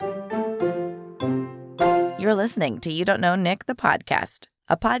You're listening to You Don't Know Nick, the podcast,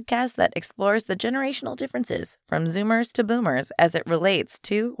 a podcast that explores the generational differences from Zoomers to Boomers as it relates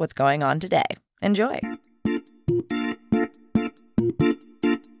to what's going on today. Enjoy.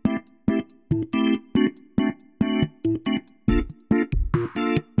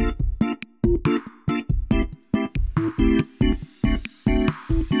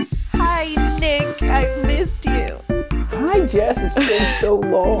 Hi, Nick. I missed you. Hi, Jess. It's been so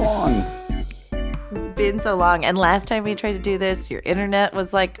long. It's been so long. And last time we tried to do this, your internet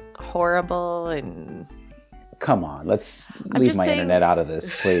was like horrible. And come on, let's leave my internet out of this,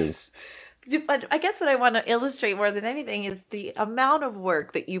 please. But I guess what I want to illustrate more than anything is the amount of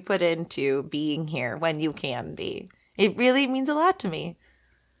work that you put into being here when you can be. It really means a lot to me.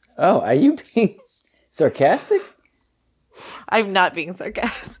 Oh, are you being sarcastic? I'm not being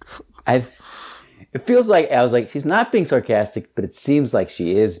sarcastic. It feels like, I was like, she's not being sarcastic, but it seems like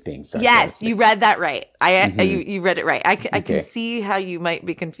she is being sarcastic. Yes, you read that right. You read it right. I can see how you might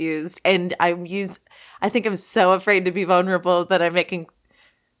be confused. And I think I'm so afraid to be vulnerable that I'm making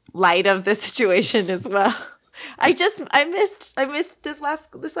light of this situation as well. I missed this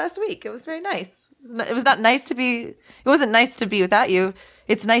last week. It was very nice. It wasn't nice to be without you.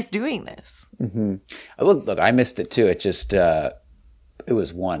 It's nice doing this. Mm-hmm. Well, look, I missed it too. It just, it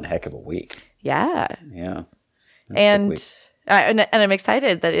was one heck of a week. Yeah. Yeah. And I'm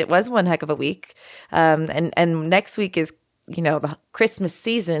excited that it was one heck of a week. And next week is, the Christmas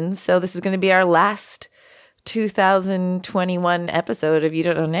season. So this is going to be our last 2021 episode of You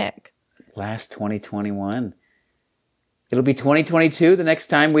Don't Know Nick. Last 2021. It'll be 2022 the next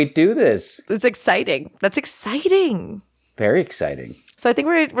time we do this. It's exciting. That's exciting. Very exciting. So I think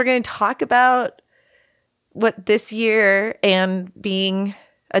we're going to talk about what this year and being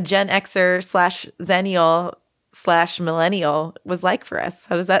a Gen Xer / Zennial / Millennial was like for us.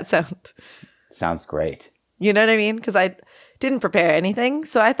 How does that sound? Sounds great. You know what I mean? Because I didn't prepare anything,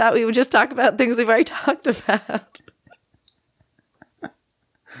 so I thought we would just talk about things we've already talked about.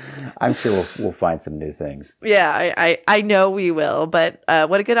 I'm sure we'll find some new things. Yeah, I know we will, but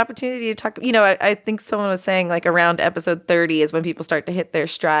what a good opportunity to talk. I think someone was saying like around episode 30 is when people start to hit their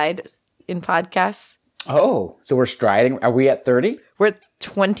stride in podcasts. Oh, so we're striding. Are we at 30? We're at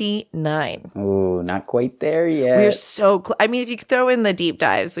 29. Oh, not quite there yet. We're so close. I mean, if you throw in the deep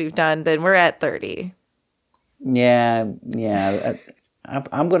dives we've done, then we're at 30. Yeah.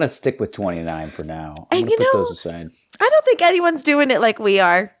 I'm going to stick with 29 for now. I'm going to put those aside. I don't think anyone's doing it like we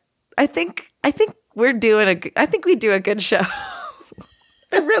are. I think we're doing I think we do a good show.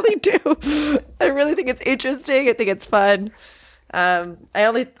 I really do. I really think it's interesting. I think it's fun. Did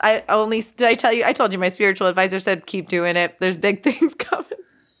I tell you? I told you my spiritual advisor said, keep doing it. There's big things coming.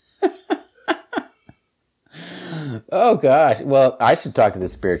 Oh gosh. Well, I should talk to the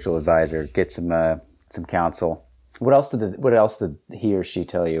spiritual advisor, get some counsel. What else did he or she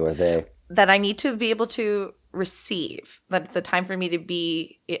tell you, or they? That I need to be able to receive. That it's a time for me to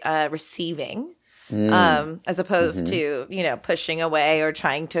be receiving, as opposed to pushing away or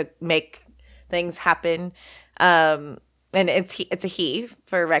trying to make things happen. And it's a he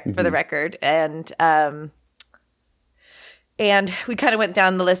for the record, and we kind of went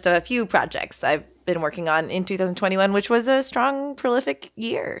down the list of a few projects I've been working on in 2021, which was a strong, prolific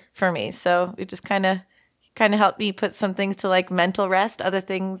year for me. So it just kind of helped me put some things to like mental rest, other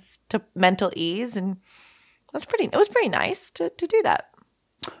things to mental ease, and it was pretty nice to do that.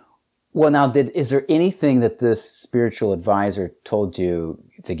 Well, now, is there anything that this spiritual advisor told you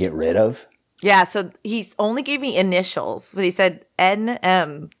to get rid of? Yeah, so he only gave me initials, but he said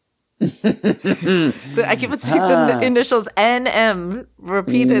NM. I keep saying the initials NM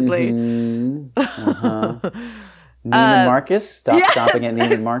repeatedly. Neiman Marcus? Stop stopping at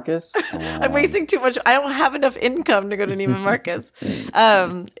Neiman Marcus? I'm wasting too much. I don't have enough income to go to Neiman Marcus.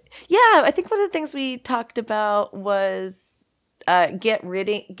 I think one of the things we talked about was getting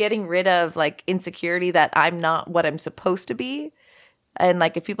rid of like insecurity that I'm not what I'm supposed to be. And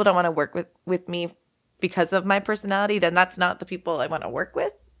like, if people don't want to work with me because of my personality, then that's not the people I want to work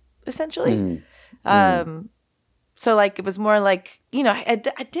with, essentially. So like, it was more like, I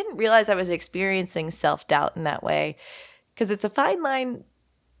didn't realize I was experiencing self-doubt in that way, because it's a fine line,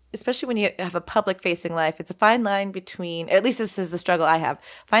 especially when you have a public facing life. It's a fine line between, at least this is the struggle I have,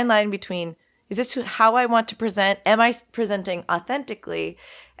 fine line between, is this how I want to present? Am I presenting authentically?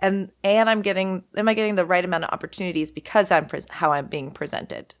 And am I getting the right amount of opportunities because I'm how I'm being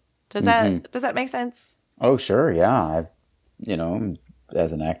presented? Does that make sense? Oh, sure. Yeah.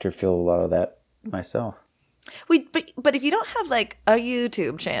 As an actor, feel a lot of that myself. But if you don't have like a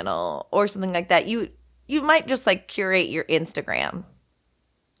YouTube channel or something like that, you might just like curate your Instagram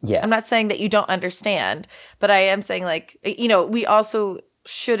Yes. I'm not saying that you don't understand, but I am saying like, we also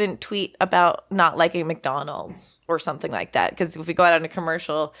shouldn't tweet about not liking McDonald's or something like that. Because if we go out on a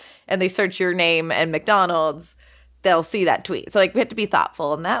commercial and they search your name and McDonald's, they'll see that tweet. So like we have to be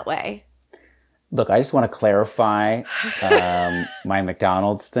thoughtful in that way. Look, I just want to clarify my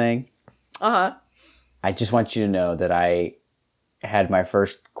McDonald's thing. Uh-huh. I just want you to know that I had my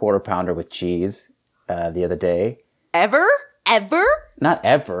first quarter pounder with cheese the other day. Ever? Not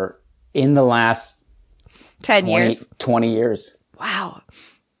ever. In the last 10 years. 20 years. Wow.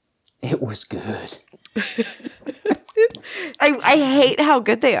 It was good. I hate how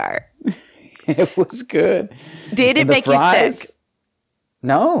good they are. It was good. Did it make you sick?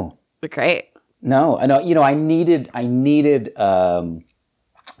 No. Great. No. I needed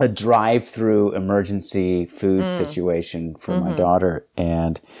a drive-through emergency food situation for my daughter,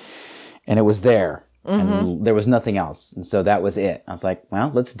 and it was there, and there was nothing else, and so that was it. I was like, well,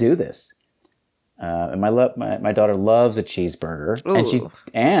 let's do this. And my daughter loves a cheeseburger,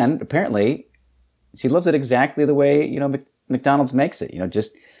 and apparently she loves it exactly the way McDonald's makes it.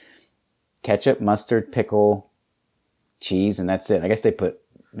 Just ketchup, mustard, pickle, cheese, and that's it. I guess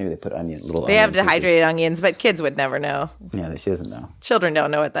maybe they put onion. They have dehydrated onions, but kids would never know. Yeah, she doesn't know. Children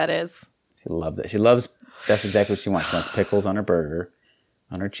don't know what that is. She loved it. She loves. That's exactly what she wants. She wants pickles on her burger,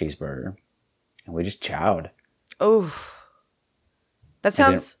 on her cheeseburger, and we just chowed. Oh, that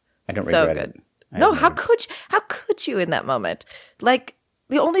sounds I don't so regret good. it. No, how could you in that moment? Like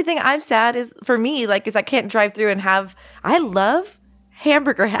the only thing I'm sad is for me, like, is I can't drive through and have. I love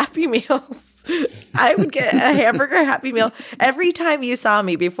hamburger Happy Meals. I would get a hamburger Happy Meal every time you saw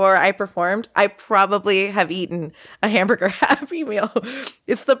me before I performed. I probably have eaten a hamburger Happy Meal.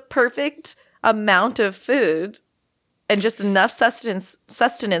 It's the perfect amount of food and just enough sustenance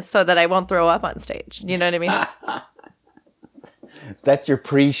so that I won't throw up on stage. You know what I mean? So that's your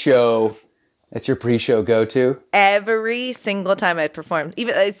pre-show. That's your pre-show go-to? Every single time I performed.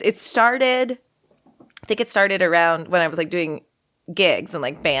 Even it started, I think it started around when I was like doing gigs and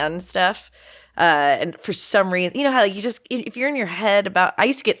like band stuff. And for some reason, you know how like, you just, if you're in your head about, I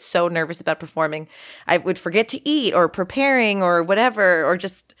used to get so nervous about performing. I would forget to eat or preparing or whatever, or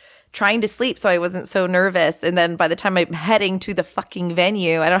just trying to sleep. So I wasn't so nervous. And then by the time I'm heading to the fucking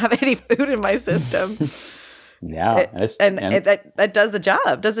venue, I don't have any food in my system. Yeah. That does the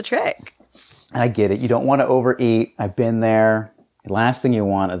job, does the trick. I get it. You don't want to overeat. I've been there. The last thing you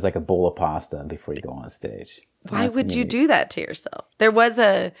want is like a bowl of pasta before you go on stage. Why would you do that to yourself? There was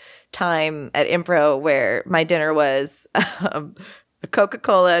a time at Impro where my dinner was a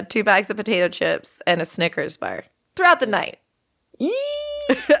Coca-Cola, 2 bags of potato chips, and a Snickers bar throughout the night.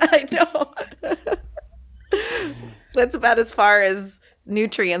 I know. That's about as far as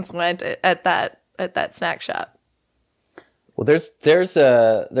nutrients went at that snack shop. Well, there's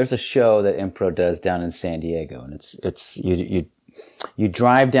a show that Impro does down in San Diego, and it's you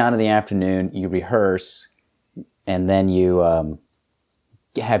drive down in the afternoon, you rehearse, and then you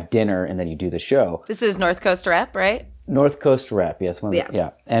have dinner, and then you do the show. This is North Coast Rep, right? North Coast Rep, yes.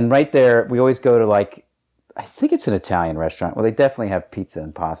 Yeah. And right there, we always go to like, I think it's an Italian restaurant. Well, they definitely have pizza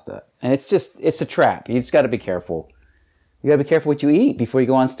and pasta, and it's a trap. You just got to be careful. You got to be careful what you eat before you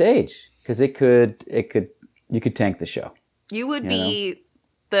go on stage, because you could tank the show. You would be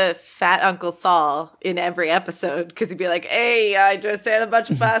the fat Uncle Saul in every episode, because he'd be like, hey, I just had a bunch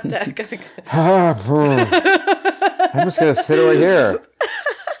of pasta. I'm just going to sit right here.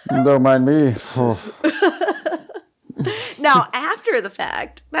 Don't mind me. Now, after the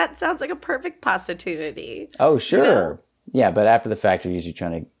fact, that sounds like a perfect pastatunity. Oh, sure. You know? Yeah, but after the fact, you're usually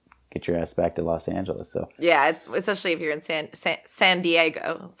trying to get your ass back to Los Angeles. So yeah, especially if you're in San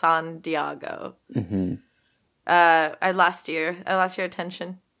Diego. Mm-hmm. I lost your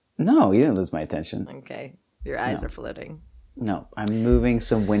attention. No, you didn't lose my attention. Okay. Your eyes are floating. No, I'm moving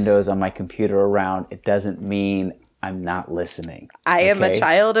some windows on my computer around. It doesn't mean I'm not listening. I am a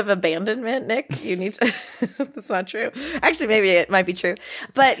child of abandonment, Nick. You need to. That's not true. Actually, maybe it might be true.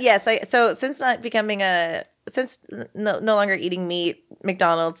 But yes, so since no longer eating meat,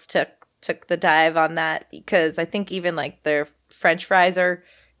 McDonald's took the dive on that, because I think even like their French fries are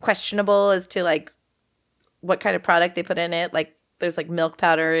questionable as to like what kind of product they put in it. Like there's like milk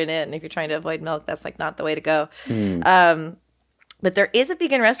powder in it, and if you're trying to avoid milk, that's like not the way to go. But there is a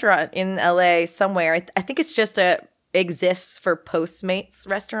vegan restaurant in LA somewhere. I think it's just exists for Postmates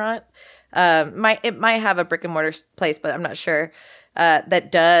restaurant. It might have a brick and mortar place, but I'm not sure.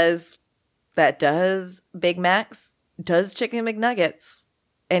 That does Big Macs, does chicken McNuggets,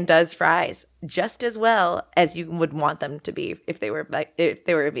 and does fries just as well as you would want them to be if they were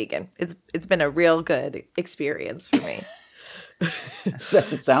a vegan. It's been a real good experience for me.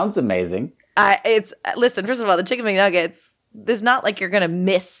 That sounds amazing. Listen, first of all, the chicken McNuggets, there's not like you're going to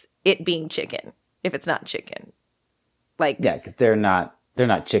miss it being chicken if it's not chicken. Like, yeah, because they're not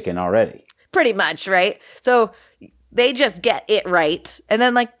chicken already. Pretty much, right? So they just get it right. And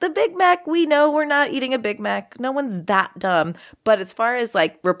then like the Big Mac, we know we're not eating a Big Mac. No one's that dumb. But as far as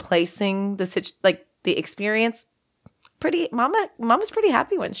like replacing the experience, Mama's pretty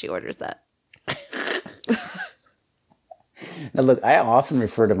happy when she orders that. Now look, I often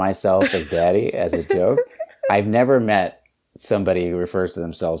refer to myself as daddy as a joke. I've never met somebody who refers to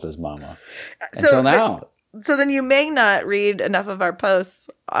themselves as mama until now. So then you may not read enough of our posts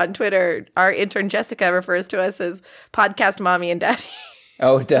on Twitter. Our intern Jessica refers to us as podcast mommy and daddy.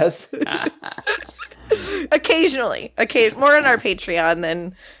 Oh, it does? Occasionally. More on our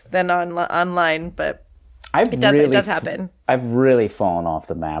Patreon than online, but it does happen. I've really fallen off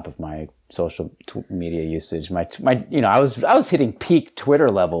the map of my social media usage. My I was hitting peak Twitter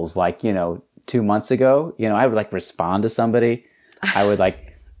levels like 2 months ago. I would like respond to somebody. I would like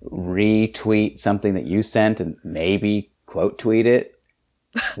retweet something that you sent and maybe quote tweet it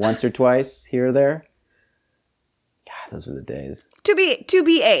once or twice here or there. God, those were the days. To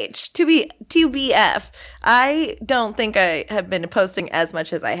BF. I don't think I have been posting as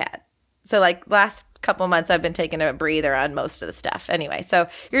much as I had. So like last couple months I've been taking a breather on most of the stuff anyway. So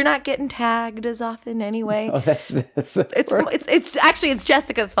you're not getting tagged as often anyway. Oh, it's actually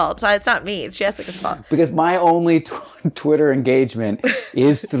Jessica's fault. So it's not me. It's Jessica's fault. Because my only Twitter engagement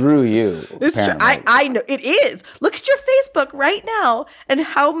is through you. It's true. I know it is. Look at your Facebook right now and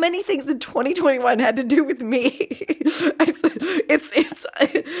how many things in 2021 had to do with me.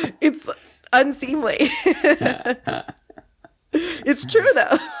 It's unseemly. It's true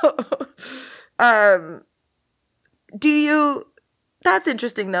though. That's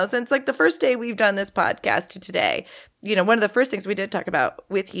interesting though, since like the first day we've done this podcast to today, one of the first things we did talk about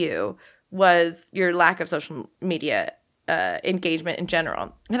with you was your lack of social media engagement in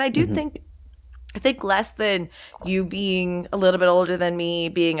general. And I do think less than you being a little bit older than me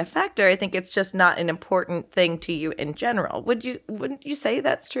being a factor, I think it's just not an important thing to you in general. Wouldn't you say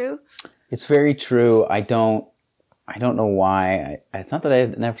that's true? It's very true. I don't know why. It's not that I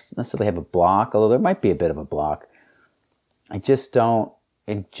never necessarily have a block, although there might be a bit of a block. I just don't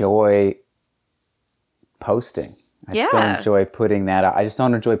enjoy posting. I just don't enjoy putting that out. I just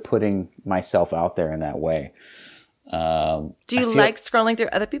don't enjoy putting myself out there in that way. Do you like scrolling through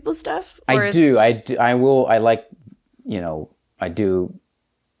other people's stuff? I do. I do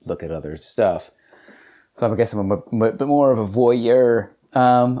look at other stuff. So I guess I'm a bit more of a voyeur.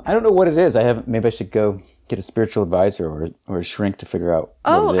 I don't know what it is. Maybe I should go get a spiritual advisor or a shrink to figure out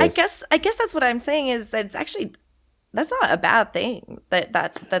what it is. I guess that's what I'm saying is that it's actually, that's not a bad thing.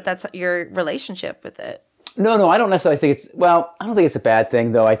 That's your relationship with it. No, I don't necessarily think I don't think it's a bad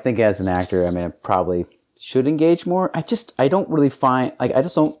thing though. I think as an actor, I probably should engage more. I just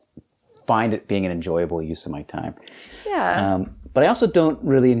don't find it being an enjoyable use of my time. Yeah. But I also don't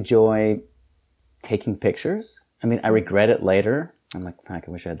really enjoy taking pictures. I regret it later. I'm like, fuck,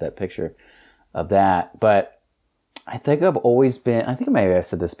 I wish I had that picture of that. But I think I maybe I've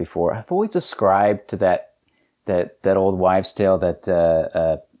said this before. I've always ascribed to that old wives' tale that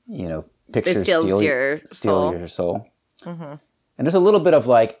pictures steal your soul. Mm-hmm. And there's a little bit of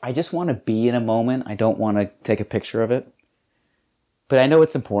like, I just want to be in a moment. I don't want to take a picture of it. But I know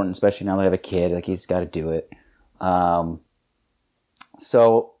it's important, especially now that I have a kid. Like, he's got to do it.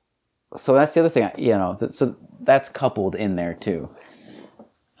 So that's the other thing. So that's coupled in there too.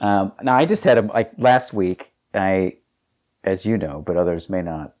 Now I just had last week. As you know, but others may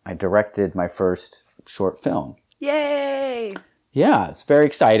not. I directed my first short film. Yay! Yeah, it's very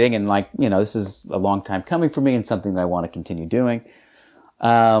exciting, and this is a long time coming for me, and something that I want to continue doing.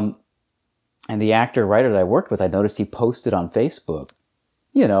 And the writer that I worked with, I noticed he posted on Facebook,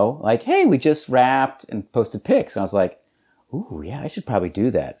 like, hey, we just wrapped, and posted pics. And I was like, ooh, yeah, I should probably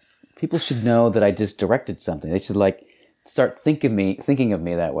do that. People should know that I just directed something. They should start thinking of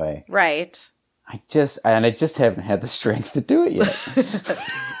me that way. Right. I just haven't had the strength to do it yet.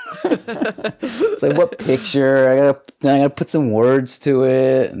 It's like, what picture? I gotta put some words to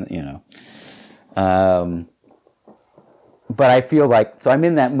it, and but I feel like, so I'm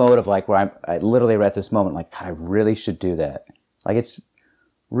in that mode of where I literally at this moment, God, I really should do that. It's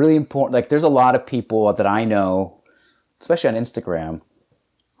really important. There's a lot of people that I know, especially on Instagram,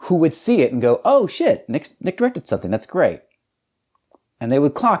 who would see it and go, oh shit, Nick directed something. That's great. And they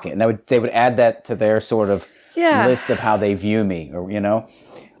would clock it, and they would add that to their sort of list of how they view me,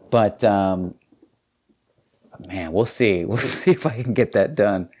 But man, we'll see. We'll see if I can get that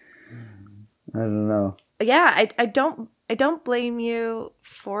done. I don't know. Yeah, I don't I don't blame you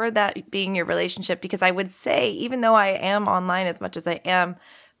for that being your relationship, because I would say, even though I am online as much as I am,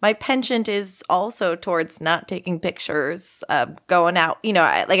 my penchant is also towards not taking pictures, going out.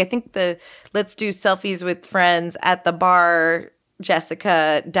 I think the let's do selfies with friends at the bar,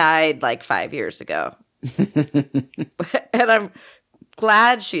 Jessica, died like 5 years ago. And I'm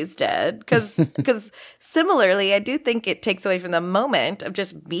glad she's dead, because similarly, I do think it takes away from the moment of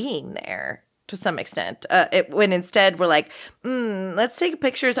just being there to some extent. When instead we're like, let's take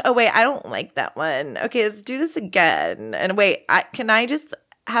pictures. Oh, wait, I don't like that one. Okay, let's do this again. And wait, can I just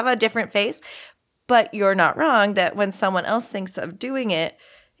have a different face? But you're not wrong that when someone else thinks of doing it,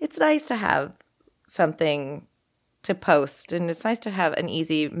 it's nice to have something to post, and it's nice to have an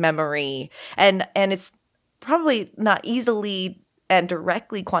easy memory. And it's probably not easily and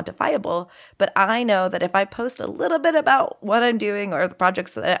directly quantifiable, but I know that if I post a little bit about what I'm doing or the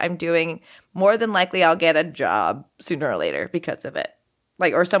projects that I'm doing, more than likely I'll get a job sooner or later because of it.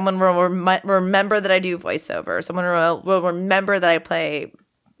 Like, or someone will remember that I do voiceover, or someone will remember that I play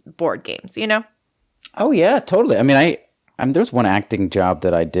board games, Oh yeah, totally. I mean, there's one acting job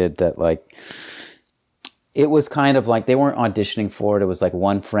that I did that, like, it was kind of like they weren't auditioning for it. It was like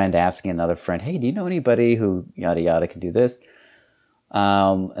one friend asking another friend, "Hey, do you know anybody who yada yada can do this?"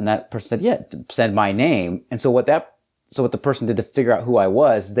 And that person said, "Yeah, send my name." And so what the person did to figure out who I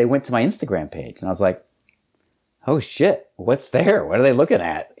was, they went to my Instagram page, and I was like, "Oh shit, what's there? What are they looking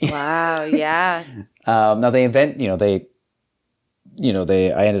at?" Wow, yeah. Now they I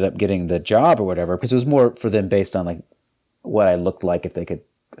ended up getting the job or whatever, because it was more for them based on like what I looked like,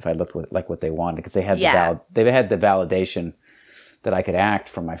 if I looked like what they wanted, because they had they had the validation that I could act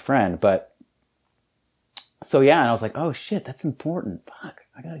from my friend. But so yeah, and I was like, oh shit, that's important. Fuck,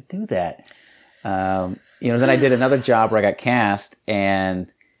 I gotta do that. Then I did another job where I got cast,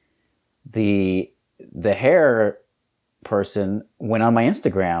 and the hair person went on my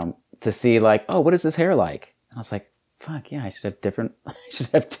Instagram to see like, oh, what is this hair like? And I was like, fuck yeah, I should have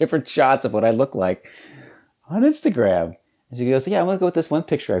different shots of what I look like on Instagram. And she goes, yeah, I'm gonna go with this one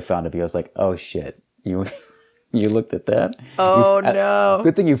picture I found of you. I was like, oh shit, you looked at that? Oh no!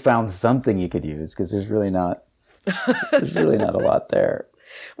 Good thing you found something you could use, because there's really not a lot there.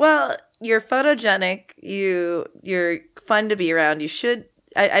 Well, you're photogenic. You're fun to be around. You should.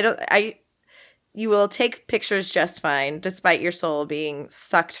 You will take pictures just fine, despite your soul being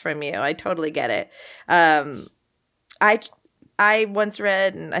sucked from you. I totally get it. I once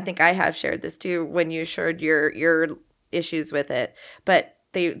read, and I think I have shared this too, when you shared your issues with it, but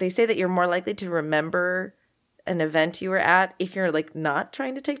they say that you're more likely to remember an event you were at if you're like not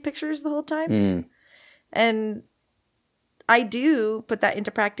trying to take pictures the whole time. And I do put that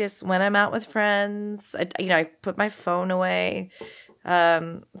into practice when I'm out with friends. I put my phone away,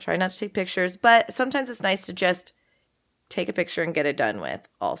 try not to take pictures, but sometimes it's nice to just take a picture and get it done with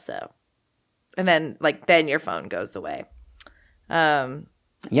also. And then your phone goes away.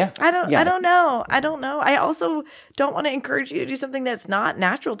 Yeah. I don't know. I also don't want to encourage you to do something that's not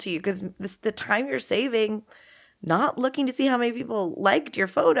natural to you, because the time you're saving not looking to see how many people liked your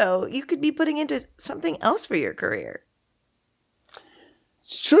photo, you could be putting into something else for your career.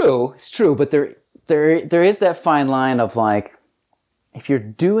 It's true, but there is that fine line of like, if you're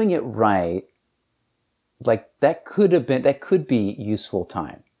doing it right, like that could be useful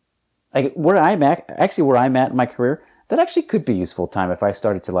time. Like where I'm at in my career, that actually could be useful time if I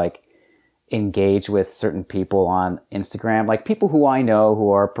started to like engage with certain people on Instagram, like people who I know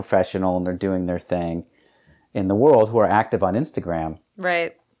who are professional and they're doing their thing in the world, who are active on Instagram.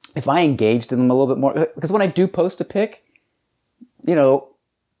 Right. If I engaged in them a little bit more, because when I do post a pic, they'll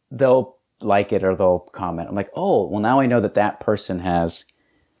like it or they'll comment. I'm like, oh, well, now I know that person has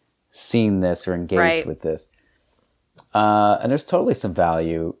seen this or engaged with this. And there's totally some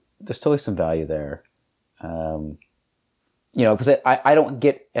value. There's totally some value there. Because I don't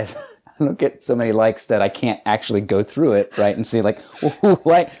get so many likes that I can't actually go through it, right, and see like, well,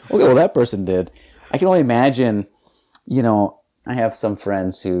 that person did. I can only imagine. I have some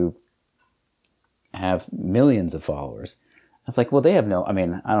friends who have millions of followers. It's like, well, they have no. I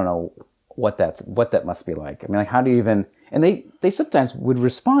mean, I don't know what that must be like. I mean, like, how do you even? And they sometimes would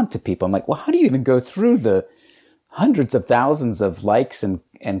respond to people. I'm like, well, how do you even go through the hundreds of thousands of likes and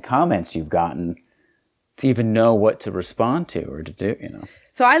comments you've gotten to even know what to respond to or to do,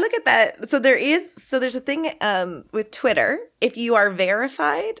 So I look at that. So there's a thing with Twitter. If you are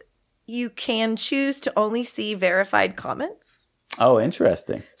verified, you can choose to only see verified comments. Oh,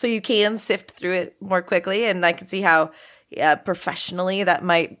 interesting. So you can sift through it more quickly, and I can see how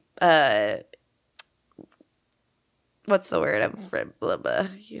what's the word? I'm for blah, blah.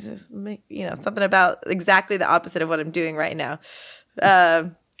 Something about exactly the opposite of what I'm doing right now.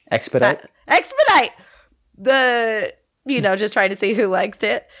 Expedite. Just trying to see who likes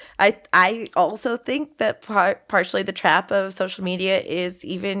it. I also think that partially the trap of social media is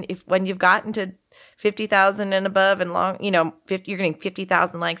even when you've gotten to 50,000 and above and long, you're getting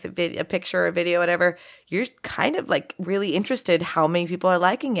 50,000 likes a picture or a video, whatever. You're kind of like really interested how many people are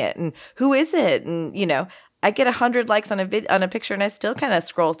liking it and who is it, and I get 100 likes on a picture, and I still kind of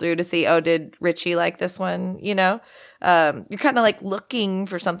scroll through to see, did Richie like this one? You're kind of like looking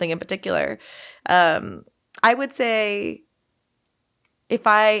for something in particular. I would say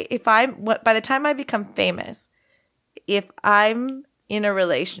by the time I become famous, if I'm in a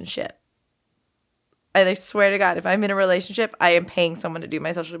relationship, and I swear to God, if I'm in a relationship, I am paying someone to do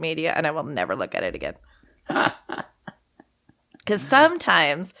my social media, and I will never look at it again. Because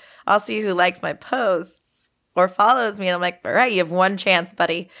sometimes I'll see who likes my posts or follows me, and I'm like, all right, you have one chance,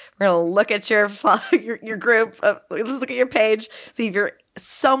 buddy. We're going to look at your group. Let's look at your page, see if you're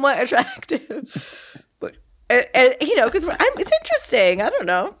somewhat attractive. Because it's interesting. I don't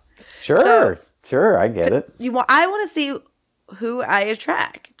know. Sure, I get it. I want to see who I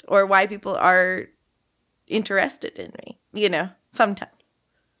attract or why people are interested in me. Sometimes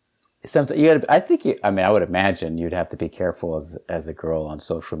you got to. I think I would imagine you'd have to be careful as a girl on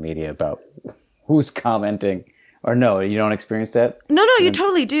social media about who's commenting. Or no, you don't experience that? No, you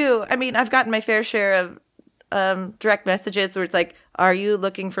totally do. I mean, I've gotten my fair share of direct messages where it's like, "Are you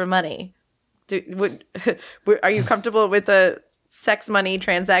looking for money? Are you comfortable with a sex money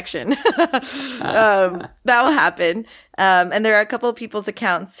transaction?" That will happen. And there are a couple of people's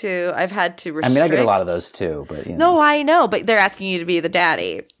accounts who I've had to restrict. I get a lot of those too, but No, I know, but they're asking you to be the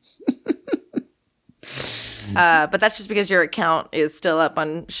daddy. But that's just because your account is still up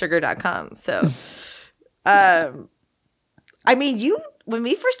on sugar.com. So, when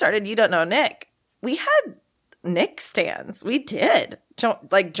we first started, you don't know Nick. We had Nick stands. We did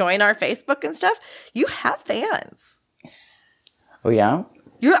join our Facebook and stuff. You have fans. Oh yeah?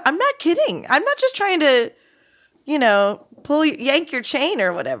 I'm not kidding. I'm not just trying to, yank your chain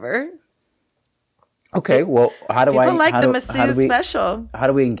or whatever. Okay, well, People like the masseuse special. How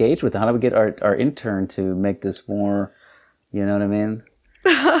do we engage with them? How do we get our intern to make this more, you know what I mean?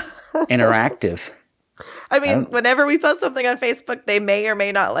 Interactive. Whenever we post something on Facebook, they may or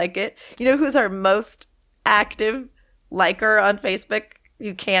may not like it. You know who's our most active liker on Facebook?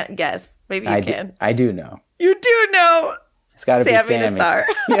 You can't guess. Maybe you can. I do know. You do know. It's got to be Sammy. Nassar.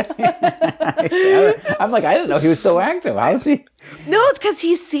 I'm like, I didn't know he was so active. How is he? No, it's because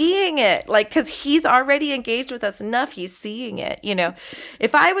he's seeing it. Because he's already engaged with us enough. He's seeing it.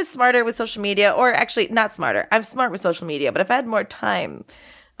 If I was smarter with social media, or actually not smarter, I'm smart with social media, but if I had more time,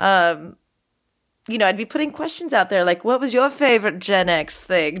 I'd be putting questions out there like, what was your favorite Gen X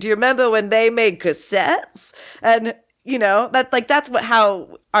thing? Do you remember when they made cassettes? And, that's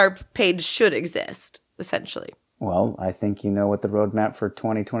how our page should exist, essentially. Well, I think you know what the roadmap for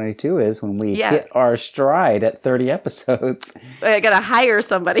 2022 is when we hit our stride at 30 episodes. I got to hire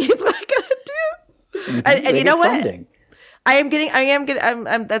somebody is what I got to do. And you know what? Funding. I am getting,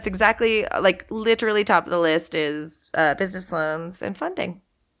 that's exactly literally top of the list is business loans and funding.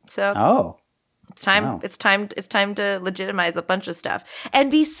 So it's time. Wow. It's time to legitimize a bunch of stuff and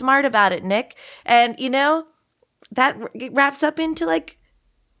be smart about it, Nick. And that wraps up into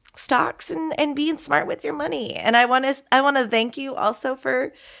stocks and being smart with your money. And I want to thank you also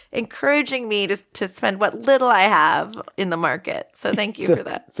for encouraging me to spend what little I have in the market. So thank you for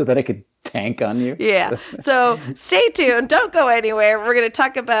that. So that I could tank on you. Yeah. So stay tuned. Don't go anywhere. We're going to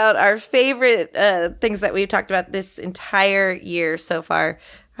talk about our favorite things that we've talked about this entire year so far.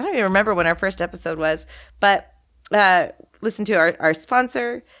 I don't even remember when our first episode was, but listen to our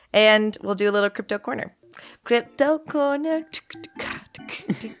sponsor, and we'll do a little crypto corner. Crypto corner.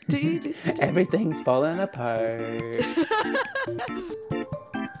 Everything's falling apart.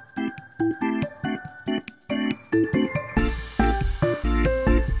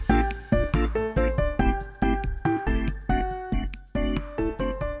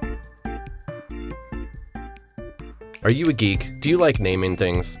 Are you a geek? Do you like naming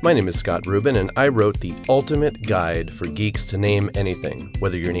things? My name is Scott Rubin, and I wrote the ultimate guide for geeks to name anything.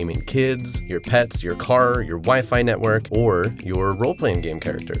 Whether you're naming kids, your pets, your car, your Wi-Fi network, or your role-playing game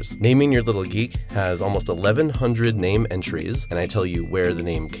characters. Naming Your Little Geek has almost 1,100 name entries, and I tell you where the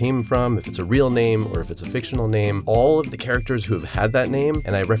name came from, if it's a real name or if it's a fictional name, all of the characters who have had that name,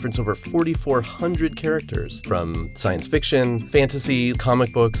 and I reference over 4,400 characters from science fiction, fantasy,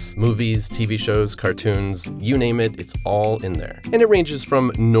 comic books, movies, TV shows, cartoons, you name it, it's It's all in there. And it ranges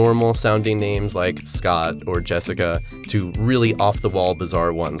from normal sounding names like Scott or Jessica to really off-the-wall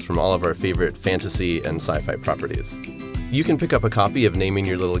bizarre ones from all of our favorite fantasy and sci-fi properties. You can pick up a copy of Naming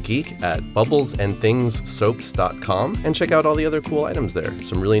Your Little Geek at bubblesandthingssoaps.com and check out all the other cool items there.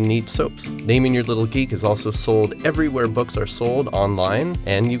 Some really neat soaps. Naming Your Little Geek is also sold everywhere books are sold online,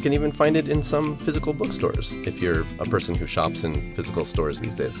 and you can even find it in some physical bookstores if you're a person who shops in physical stores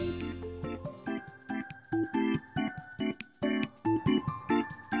these days.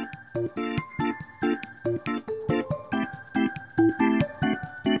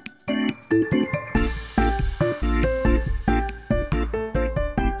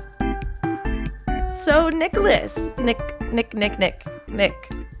 So Nicholas, Nick.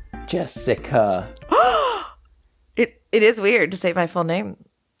 Jessica. It is weird to say my full name.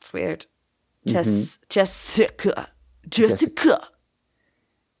 It's weird. Jessica. Jesse.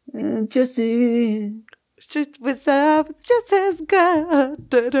 Just was Jessica.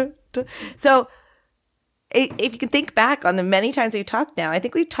 Da, da, da. So, if you can think back on the many times we've talked now, I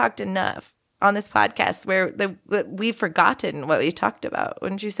think we've talked enough on this podcast where we've forgotten what we talked about.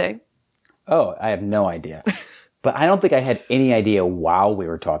 Wouldn't you say? Oh, I have no idea. But I don't think I had any idea while we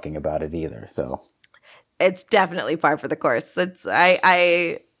were talking about it either. So it's definitely par for the course.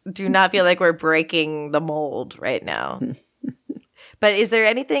 I do not feel like we're breaking the mold right now. But is there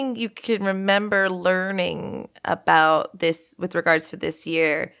anything you can remember learning about this with regards to this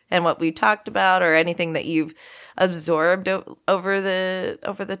year and what we talked about, or anything that you've absorbed over the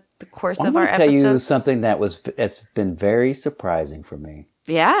course of our episodes? I'm going to tell you something that's been very surprising for me.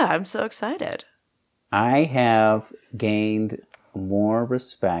 Yeah, I'm so excited. I have gained more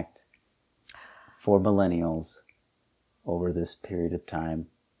respect for millennials over this period of time.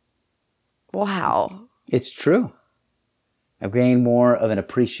 Wow. It's true. I've gained more of an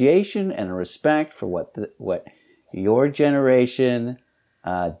appreciation and a respect for what your generation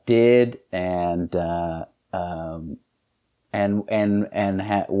did and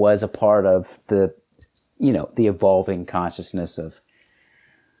was a part of the evolving consciousness of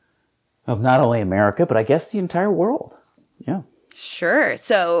not only America, but I guess the entire world. Yeah. Sure.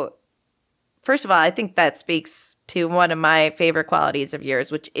 So, first of all, I think that speaks to one of my favorite qualities of yours,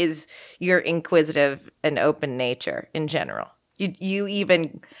 which is your inquisitive and open nature in general. You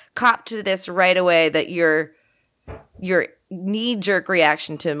even copped to this right away that your knee-jerk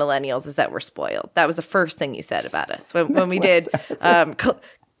reaction to millennials is that we're spoiled. That was the first thing you said about us when we did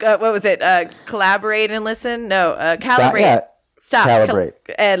what was it? Collaborate and listen? No, calibrate. Stop. Calibrate.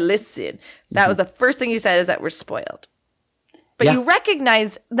 And listen. That was the first thing you said, is that we're spoiled. But you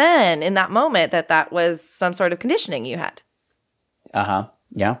recognized then in that moment that was some sort of conditioning you had. Uh-huh.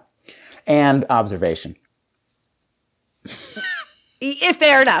 Yeah. And observation.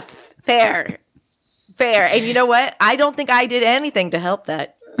 Fair enough. Fair. And you know what? I don't think I did anything to help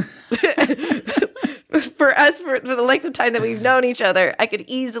that. For us, for the length of time that we've known each other, I could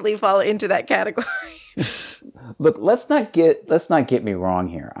easily fall into that category. Look, let's not get me wrong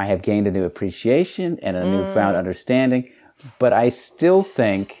here. I have gained a new appreciation and a newfound understanding, but I still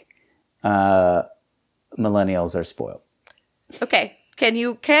think millennials are spoiled. Okay, can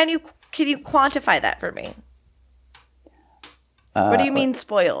you quantify that for me? What do you mean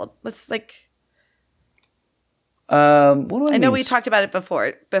spoiled? Let's what do I mean? I know we talked about it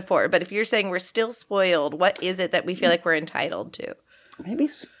before, but if you're saying we're still spoiled, what is it that we feel like we're entitled to? Maybe.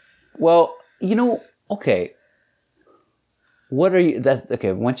 Well, okay. What are you?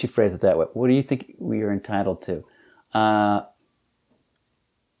 Okay. Once you phrase it that way, what do you think we are entitled to?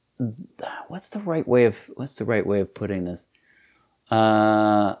 What's the right way of putting this?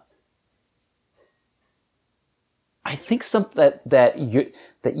 I think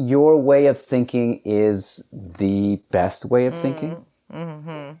that your way of thinking is the best way of thinking.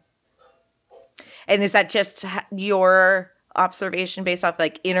 Mm-hmm. And is that just your observation based off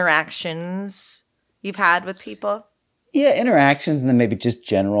interactions you've had with people? Yeah, interactions, and then maybe just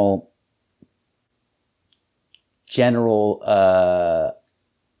general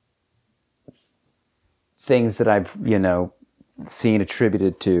things that I've seen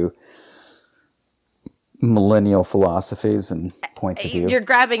attributed to millennial philosophies and points of view. You're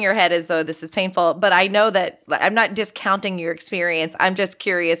grabbing your head as though this is painful, but I know that I'm not discounting your experience. I'm just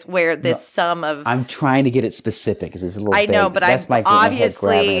curious where this sum of... I'm trying to get it specific because it's a little vague. I know, but that's my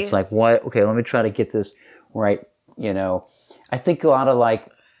obviously... It's like, what? Okay, let me try to get this right. I think a lot of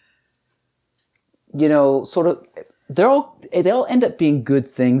sort of... They'll end up being good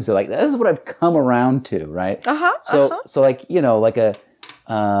things. So that is what I've come around to, right?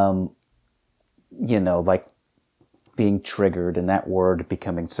 being triggered and that word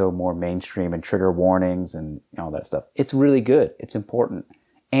becoming so more mainstream and trigger warnings and all that stuff. It's really good. It's important.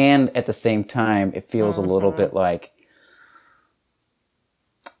 And at the same time, it feels a little bit like,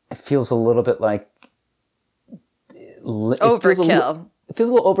 overkill. It feels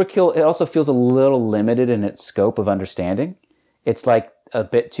a little overkill. It also feels a little limited in its scope of understanding. It's like a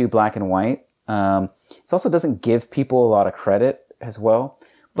bit too black and white. It also doesn't give people a lot of credit as well.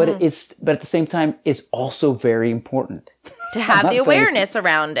 But but at the same time, it's also very important to have the awareness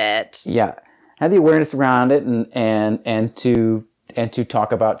around it. Yeah, have the awareness around it, and to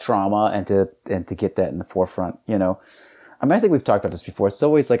talk about trauma and to get that in the forefront. You know, I mean, I think we've talked about this before. It's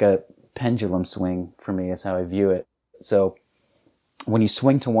always like a pendulum swing for me, is how I view it. So when you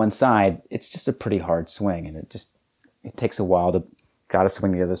swing to one side, it's just a pretty hard swing, and it takes a while to got to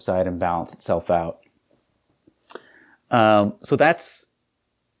swing the other side and balance itself out. So that's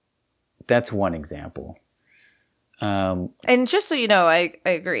one example. And just so you know, I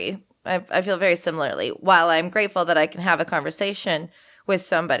agree. I feel very similarly. While I'm grateful that I can have a conversation with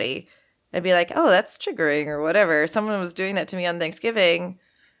somebody and be like, oh, that's triggering or whatever. Someone was doing that to me on Thanksgiving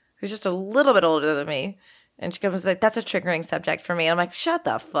who's just a little bit older than me. And she comes like, that's a triggering subject for me. And I'm like, shut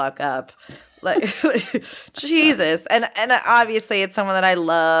the fuck up. Like, Jesus. And obviously it's someone that I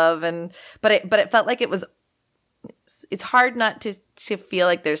love. But it felt like it's hard not to feel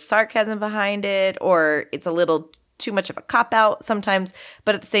like there's sarcasm behind it, or it's a little too much of a cop-out sometimes.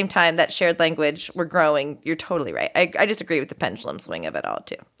 But at the same time, that shared language, we're growing. You're totally right. I just agree with the pendulum swing of it all,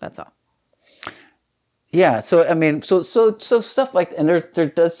 too. That's all. Yeah. So, I mean, so stuff like, and there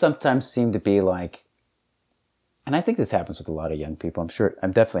does sometimes seem to be like, and I think this happens with a lot of young people. I'm sure it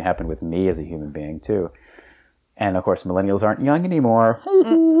definitely happened with me as a human being, too. And, of course, millennials aren't young anymore.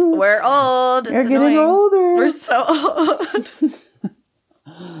 We're old. They're getting older. We're so old.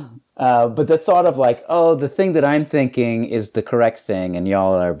 But the thought of like, oh, the thing that I'm thinking is the correct thing, and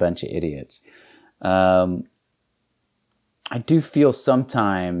y'all are a bunch of idiots. I do feel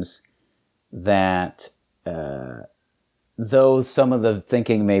sometimes that though some of the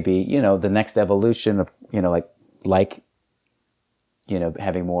thinking may be, the next evolution of, like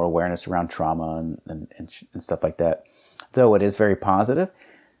having more awareness around trauma and stuff like that, though it is very positive,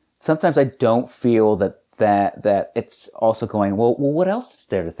 sometimes I don't feel that it's also going, well, what else is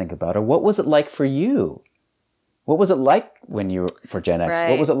there to think about? Or what was it like for you? What was it like when you were for Gen X?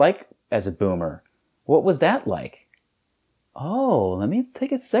 Right. What was it like as a boomer? What was that like? Oh, let me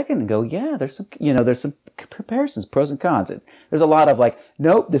take a second and go, yeah, there's some comparisons, pros and cons. There's a lot of like,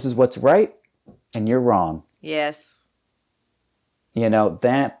 nope, this is what's right and you're wrong. Yes.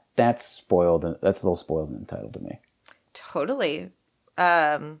 That's spoiled. That's a little spoiled and entitled to me. Totally.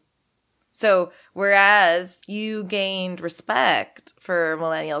 So whereas you gained respect for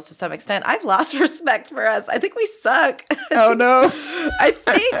millennials to some extent, I've lost respect for us. I think we suck. Oh, no. I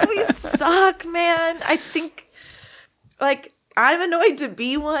think we suck, man. I think, like, I'm annoyed to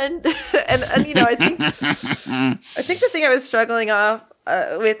be one. and I think the thing I was struggling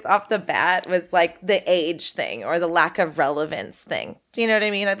with off the bat was like the age thing or the lack of relevance thing. Do you know what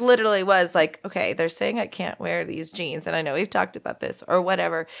I mean? I literally was like, okay, they're saying I can't wear these jeans, and I know we've talked about this or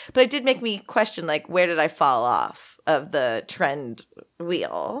whatever, but it did make me question, like, where did I fall off of the trend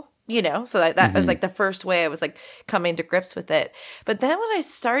wheel? So that was like the first way I was like coming to grips with it. But then when I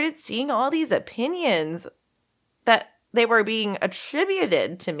started seeing all these opinions that they were being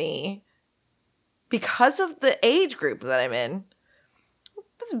attributed to me because of the age group that I'm in,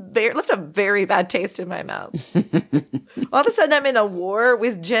 left a very bad taste in my mouth. All of a sudden, I'm in a war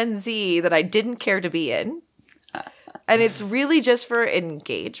with Gen Z that I didn't care to be in. And it's really just for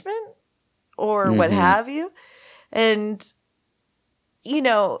engagement or what have you. And,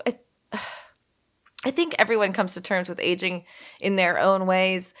 I think everyone comes to terms with aging in their own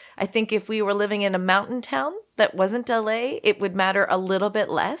ways. I think if we were living in a mountain town that wasn't LA, it would matter a little bit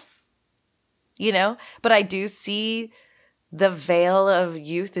less, But I do see the veil of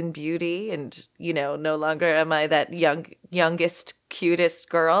youth and beauty, and no longer am I that youngest, cutest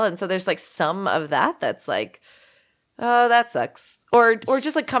girl, and so there's like some of that's like, oh, that sucks, or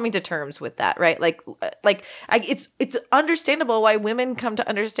just like coming to terms with that, right? It's understandable why women come to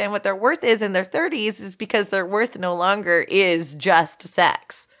understand what their worth is in their 30s is because their worth no longer is just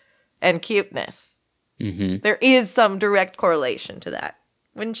sex and cuteness. Mm-hmm. There is some direct correlation to that,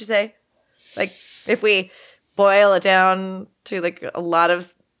 wouldn't you say? Like if we boil it down to like a lot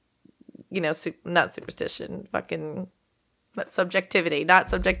of, not superstition, fucking not subjectivity.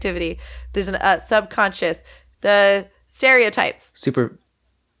 There's a subconscious, the stereotypes. Super.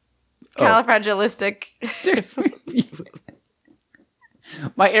 Califragilistic.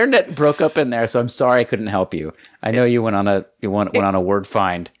 My internet broke up in there, so I'm sorry I couldn't help you. I know you went on a word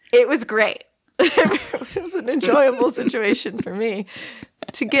find. It was great. It was an enjoyable situation for me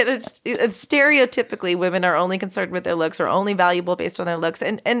to get a stereotypically women are only concerned with their looks or only valuable based on their looks,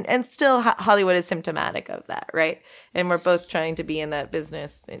 and still Hollywood is symptomatic of that, right? And we're both trying to be in that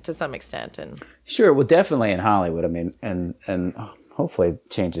business to some extent. And sure, well, definitely in Hollywood. I mean, and hopefully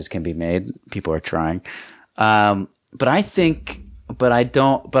changes can be made. People are trying, but I think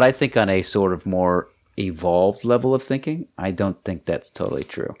on a sort of more evolved level of thinking, I don't think that's totally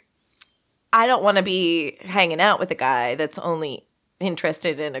true. I don't want to be hanging out with a guy that's only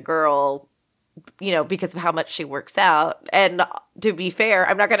interested in a girl, because of how much she works out. And to be fair,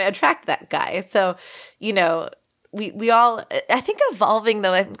 I'm not going to attract that guy. So, we all, I think evolving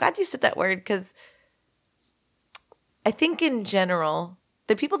though, I'm glad you said that word, because I think in general,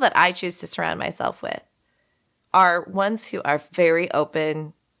 the people that I choose to surround myself with are ones who are very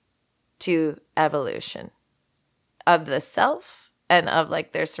open to evolution of the self and of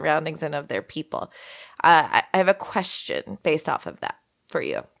like their surroundings and of their people. I have a question based off of that for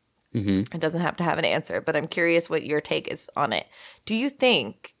you. Mm-hmm. It doesn't have to have an answer, but I'm curious what your take is on it. Do you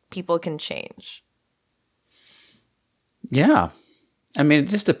think people can change? Yeah. I mean, it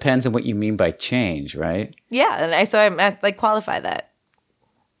just depends on what you mean by change, right? Yeah. And I'm like, qualify that.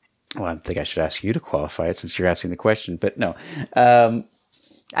 Well, I think I should ask you to qualify it since you're asking the question, but no.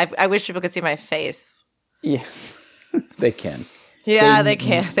 I wish people could see my face. Yeah, they can. Yeah, they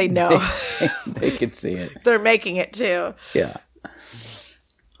can. They know. They can see it. They're making it too. Yeah.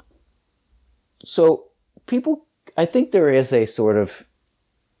 So people, I think there is a sort of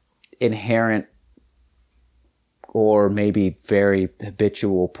inherent or maybe very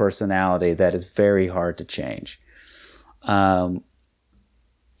habitual personality that is very hard to change. And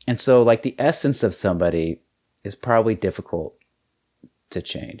so like the essence of somebody is probably difficult to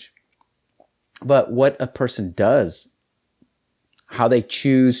change. But what a person does, how they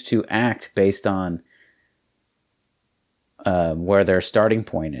choose to act based on where their starting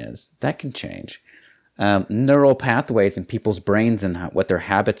point is, that can change. Neural pathways in people's brains and what their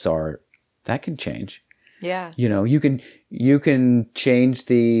habits are, that can change. Yeah. You can change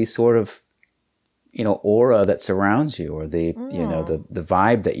the sort of, aura that surrounds you, or the, the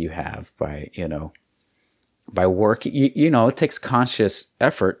vibe that you have by working. It takes conscious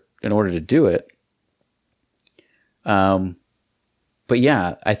effort in order to do it. But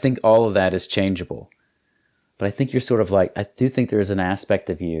yeah, I think all of that is changeable. But I think you're sort of like, I do think there's an aspect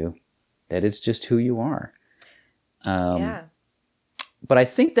of you that is just who you are. Yeah. But I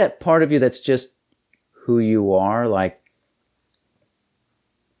think that part of you that's just who you are, like,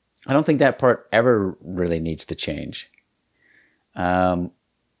 I don't think that part ever really needs to change. And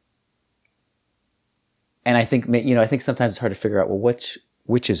I think, I think sometimes it's hard to figure out, well,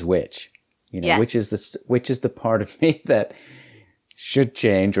 which is which? Yes. which is the part of me that should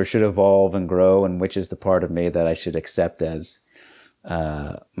change or should evolve and grow, and which is the part of me that I should accept as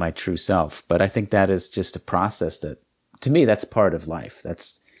my true self. But I think that is just a process that, to me, that's part of life.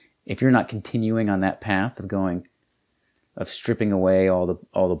 That's, if you're not continuing on that path of stripping away all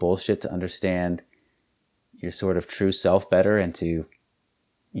the bullshit to understand your sort of true self better and to,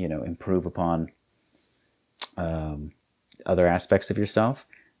 improve upon other aspects of yourself,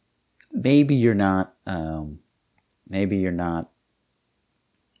 maybe you're not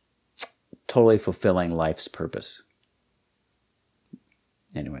totally fulfilling life's purpose.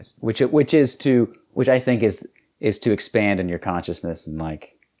 Anyways, which I think is to expand in your consciousness, and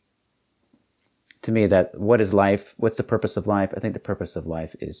like, to me, that what is life? What's the purpose of life? I think the purpose of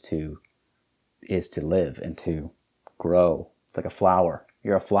life is to live and to grow. It's like a flower.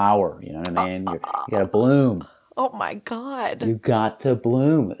 You're a flower. You know what I mean? You got to bloom. Oh my God. You got to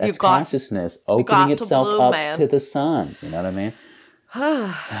bloom. That's consciousness opening itself up to the sun. You know what I mean?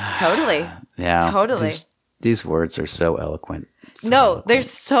 Totally. Yeah. Totally. These words are so eloquent. They're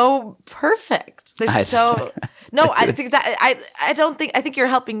so perfect. They're so no. It's exactly. I think you're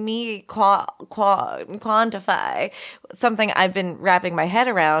helping me quantify something I've been wrapping my head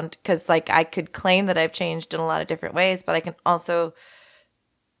around, because like I could claim that I've changed in a lot of different ways, but I can also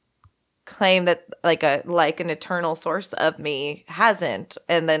claim that like an eternal source of me hasn't,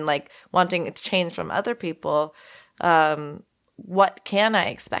 and then like wanting it to change from other people. What can I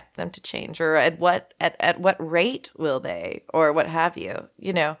expect them to change, or at what rate will they, or what have you,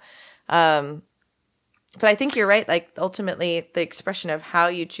 but I think you're right. Like ultimately the expression of how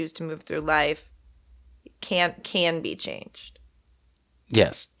you choose to move through life can be changed.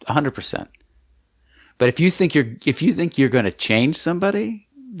 Yes, 100%. But if you think you're going to change somebody,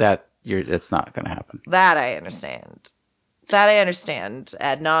 that's not going to happen. That I understand. That I understand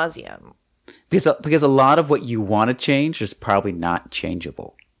ad nauseum. Because a lot of what you want to change is probably not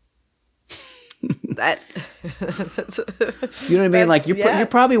changeable. That you know what I mean? Like you're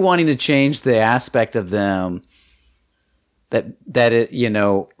probably wanting to change the aspect of them that it, you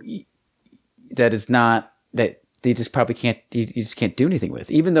know, that is not, that you just probably can't, you just can't do anything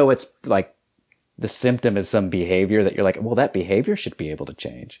with, even though it's like the symptom is some behavior that you're like, well, that behavior should be able to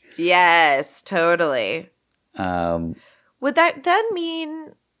change. Yes, totally. Would that then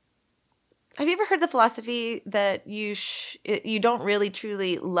mean, have you ever heard the philosophy that you don't really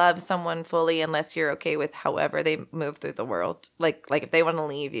truly love someone fully unless you're okay with however they move through the world? Like if they want to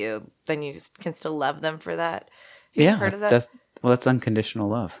leave you, then you can still love them for that. Have you heard of that? That's unconditional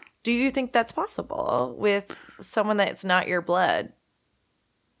love. Do you think that's possible with someone that's not your blood?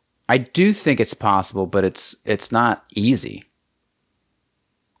 I do think it's possible, but it's not easy.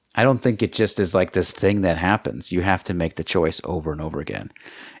 I don't think it just is like this thing that happens. You have to make the choice over and over again.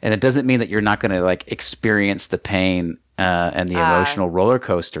 And it doesn't mean that you're not going to like experience the pain and the emotional roller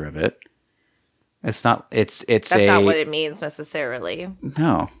coaster of it. It's not, that's not what it means necessarily.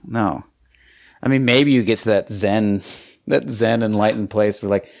 No. I mean, maybe you get to that zen enlightened place where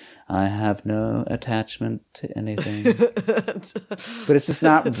like, I have no attachment to anything. But it's just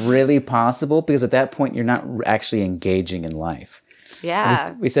not really possible because at that point, you're not actually engaging in life.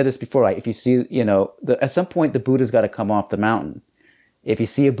 Yeah. We said this before, like if you see, you know, at some point the Buddha's got to come off the mountain. If you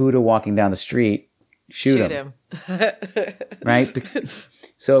see a Buddha walking down the street, shoot him. Right?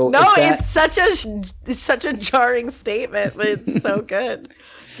 So no, it's such a jarring statement, but it's so good.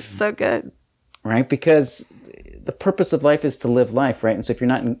 It's so good. Right? Because the purpose of life is to live life, right? And so if you're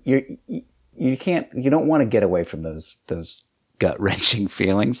not, you don't want to get away from those gut-wrenching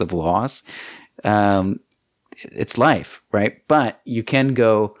feelings of loss. It's life, right? But you can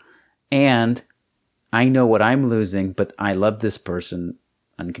go, and I know what I'm losing, but I love this person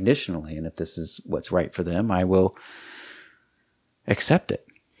unconditionally. And if this is what's right for them, I will accept it.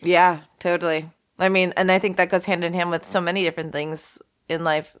 Yeah, totally. I mean, and I think that goes hand in hand with so many different things in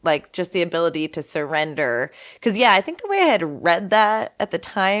life, like just the ability to surrender. Because, yeah, I think the way I had read that at the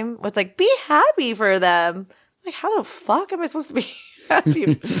time was like, be happy for them. Like, how the fuck am I supposed to be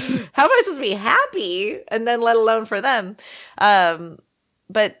happy? How am I supposed to be happy? And then let alone for them.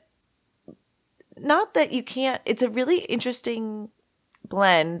 But not that you can't. It's a really interesting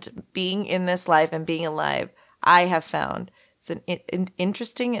blend being in this life and being alive. I have found it's an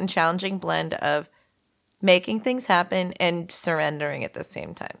interesting and challenging blend of making things happen and surrendering at the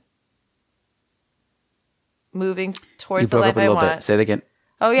same time. Moving towards the life I want. Bit. Say it again.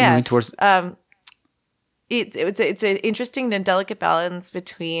 Oh yeah. Moving towards. It's an interesting and delicate balance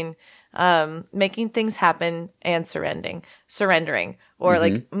between making things happen and surrendering, or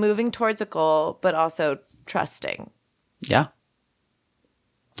like moving towards a goal, but also trusting. Yeah.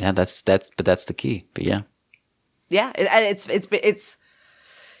 Yeah, that's the key. But yeah. Yeah, it's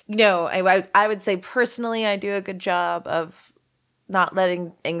you know, I would say personally, I do a good job of not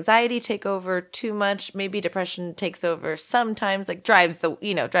letting anxiety take over too much. Maybe depression takes over sometimes, like drives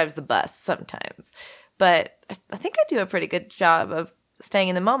the bus sometimes. But I think I do a pretty good job of staying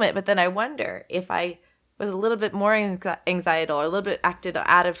in the moment. But then I wonder if I was a little bit more anxietal or a little bit acted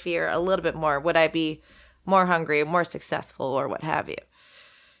out of fear a little bit more, would I be more hungry, more successful, or what have you?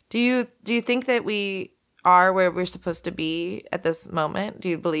 Do you think that we are where we're supposed to be at this moment? Do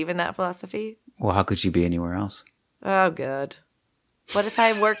you believe in that philosophy? Well, how could you be anywhere else? Oh, good. What if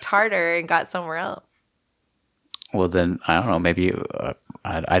I worked harder and got somewhere else? Well, then I don't know. Maybe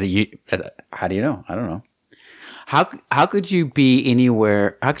how do you know? I don't know. How could you be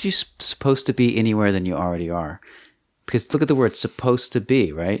anywhere? How could you supposed to be anywhere than you already are? Because look at the word "supposed to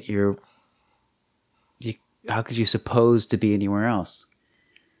be," right? How could you suppose to be anywhere else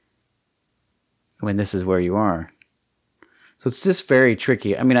when this is where you are? So it's just very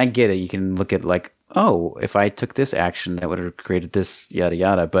tricky. I mean, I get it. You can look at like, oh, if I took this action, that would have created this yada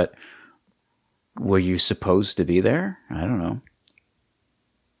yada. But were you supposed to be there? I don't know.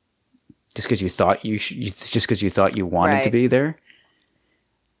 Just because you thought you wanted to be there.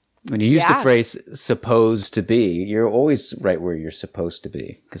 When you use the phrase "supposed to be," you're always right where you're supposed to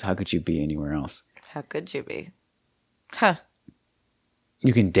be. Because how could you be anywhere else? How could you be? Huh.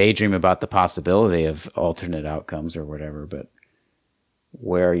 You can daydream about the possibility of alternate outcomes or whatever, but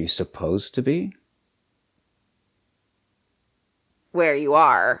where are you supposed to be? Where you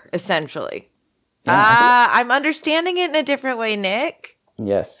are, essentially. I'm understanding it in a different way, Nick.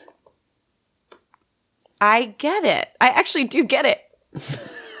 Yes. I get it. I actually do get it.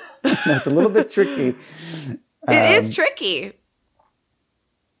 That's a little bit tricky. It is tricky.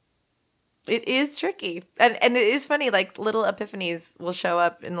 It is tricky. And it is funny, like little epiphanies will show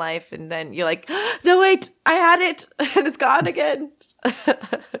up in life and then you're like, no, wait, I had it and it's gone again.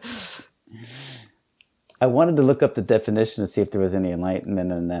 I wanted to look up the definition to see if there was any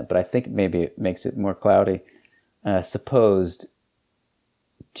enlightenment in that, but I think maybe it makes it more cloudy. Supposed,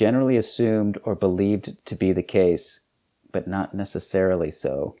 generally assumed or believed to be the case, but not necessarily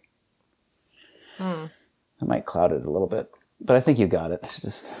so. I might cloud it a little bit, but I think you got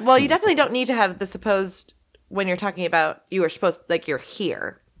it. Well, you definitely don't need to have the supposed when you're talking about you are supposed, like you're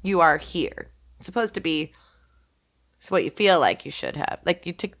here. You are here. It's supposed to be it's what you feel like you should have. Like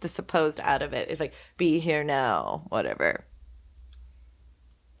you took the supposed out of it. It's like, be here now, whatever.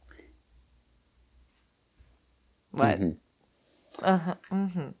 What?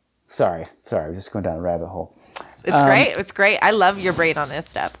 Sorry. I'm just going down a rabbit hole. It's great. It's great. I love your brain on this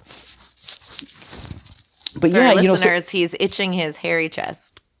stuff. But For yeah, listeners, he's itching his hairy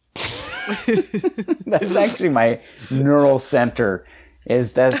chest. that's actually my neural center.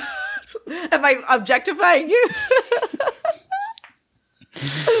 Is that? Am I objectifying you?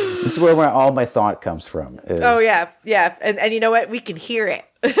 This is where all my thought comes from. Oh yeah. And you know what? We can hear it.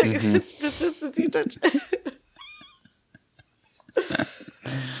 Just as you touch.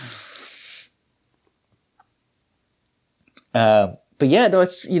 But yeah, no,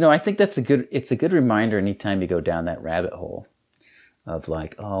 it's I think it's a good reminder anytime you go down that rabbit hole of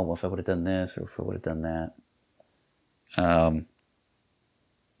like, oh, well, if I would have done this or if I would have done that.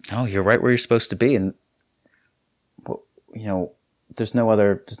 Oh, you're right where you're supposed to be, and there's no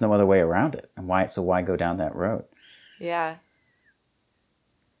other way around it. And why go down that road? Yeah.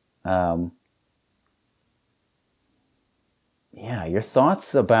 Yeah, your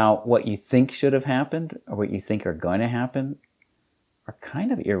thoughts about what you think should have happened or what you think are going to happen are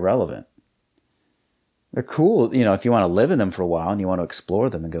kind of irrelevant. They're cool, if you want to live in them for a while and you want to explore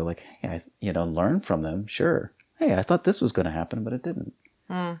them and go like, hey, learn from them. Sure. Hey, I thought this was going to happen, but it didn't.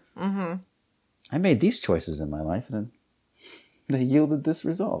 I made these choices in my life and they yielded this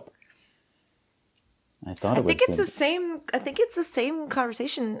result. I think it's the same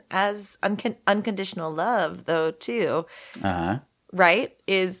conversation as unconditional love, though, too. Right?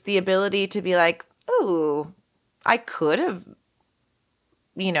 Is the ability to be like, oh, I could have,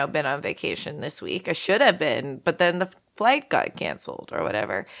 been on vacation this week. I should have been, but then the flight got canceled or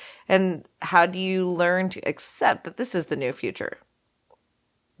whatever. And how do you learn to accept that this is the new future?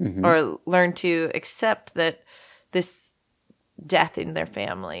 Or learn to accept that this death in their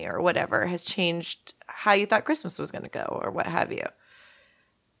family or whatever has changed how you thought Christmas was going to go or what have you.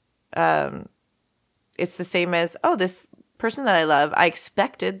 It's the same as, oh, this person that I love, I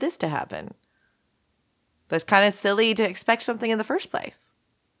expected this to happen. But it's kind of silly to expect something in the first place.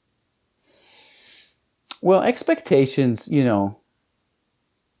 Well, expectations,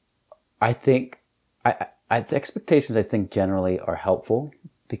 I think expectations, I think generally are helpful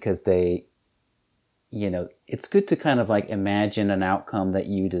because they, it's good to kind of like imagine an outcome that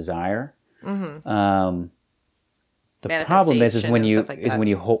you desire. The problem is when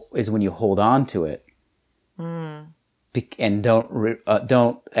you hold on to it, and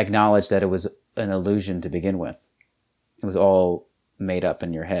don't acknowledge that it was an illusion to begin with. It was all made up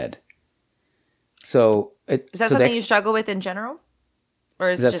in your head. So is that something you struggle with in general, or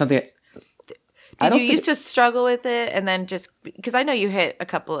is that something? Did you used to struggle with it, and then just because I know you hit a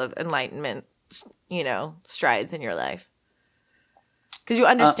couple of enlightenment, strides in your life, because you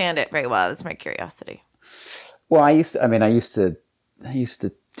understand it very well. That's my curiosity. Well, I used to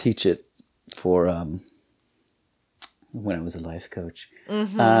teach it for when I was a life coach.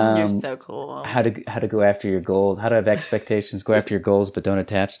 You're so cool. How to go after your goals, how to have expectations, go after your goals, but don't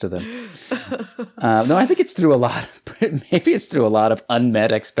attach to them. No, I think it's through maybe it's through a lot of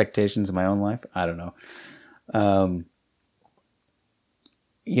unmet expectations in my own life. I don't know.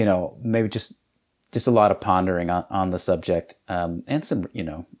 Maybe just a lot of pondering on the subject, and some,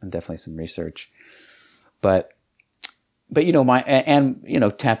 and definitely some research, but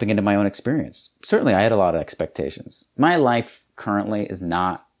tapping into my own experience. Certainly I had a lot of expectations. My life currently is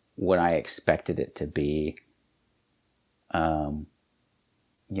not what I expected it to be. When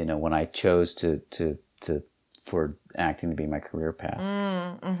I chose for acting to be my career path.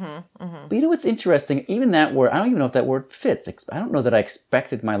 But what's interesting? Even that word, I don't even know if that word fits. I don't know that I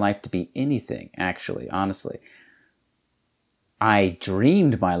expected my life to be anything, actually, honestly. I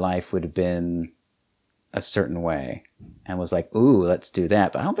dreamed my life would have been a certain way and was like, ooh, let's do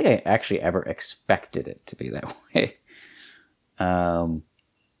that. But I don't think I actually ever expected it to be that way. So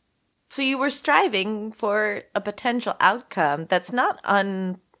you were striving for a potential outcome that's not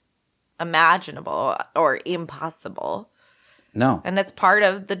unimaginable or impossible. No. And that's part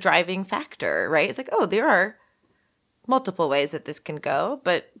of the driving factor, right? It's like, oh, there are multiple ways that this can go.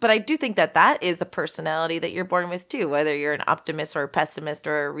 But I do think that is a personality that you're born with too, whether you're an optimist or a pessimist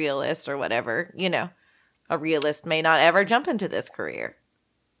or a realist or whatever. A realist may not ever jump into this career.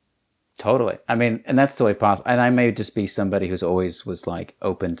 Totally. I mean, and that's totally possible. And I may just be somebody who's always was like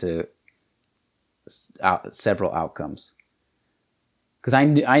open to several outcomes. Because I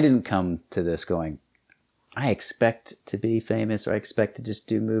didn't come to this going, I expect to be famous or I expect to just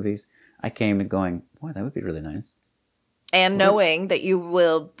do movies. I came and going, boy, that would be really nice. And knowing that you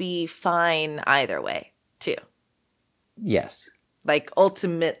will be fine either way, too. Yes. Like,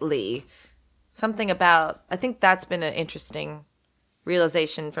 ultimately, something about, I think that's been an interesting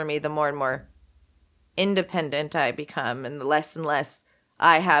realization for me, the more and more independent I become and less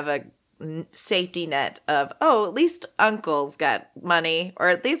I have a safety net of, at least uncle's got money, or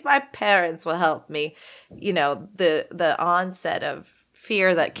at least my parents will help me. The onset of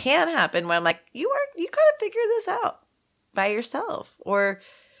fear that can happen when I'm like, you kind of figure this out by yourself. Or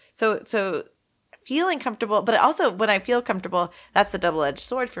so feeling comfortable, but also when I feel comfortable, that's a double-edged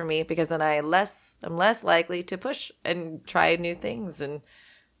sword for me, because then I'm less likely to push and try new things and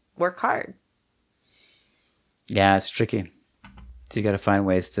work hard. Yeah, it's tricky. So you got to find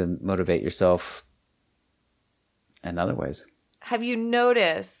ways to motivate yourself in other ways. Have you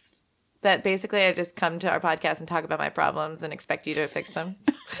noticed that basically I just come to our podcast and talk about my problems and expect you to fix them?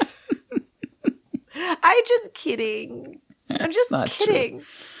 I'm just kidding. I'm just kidding. True.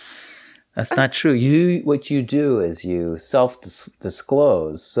 That's not true. What you do is you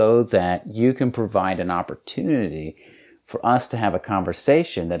self-disclose so that you can provide an opportunity for us to have a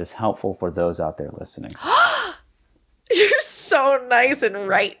conversation that is helpful for those out there listening. You're so nice and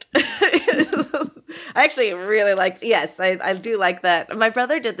right. I actually really I do like that. My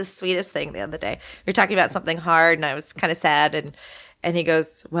brother did the sweetest thing the other day. We were talking about something hard and I was kind of sad, and he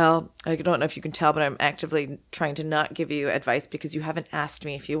goes, well, I don't know if you can tell, but I'm actively trying to not give you advice because you haven't asked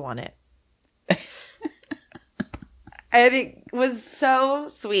me if you want it. And it was so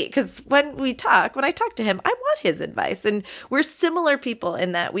sweet because when I talk to him, I want his advice. And we're similar people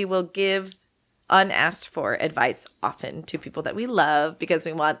in that we will give unasked for advice often to people that we love because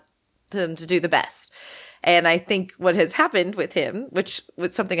we want them to do the best. And I think what has happened with him, which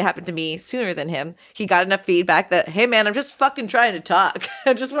was something that happened to me sooner than him, he got enough feedback that, hey, man, I'm just fucking trying to talk.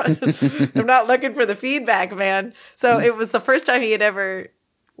 I'm not looking for the feedback, man. So it was the first time he had ever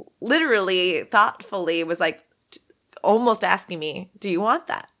literally thoughtfully was like almost asking me, do you want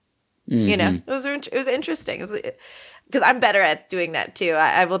that? It was interesting. It was because I'm better at doing that too.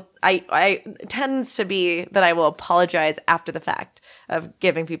 I tends to be that I will apologize after the fact of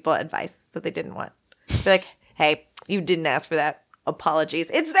giving people advice that they didn't want. Be like, hey, you didn't ask for that. Apologies.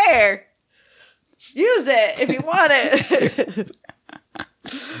 It's there. Use it if you want it.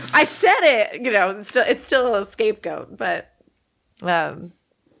 I said it. It's still a scapegoat, but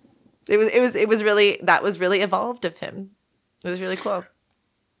it was really evolved of him. It was really cool.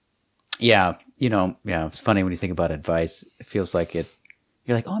 Yeah, it's funny when you think about advice. It feels like you're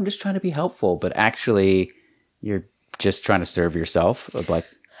like, oh, I'm just trying to be helpful, but actually, you're just trying to serve yourself. Like,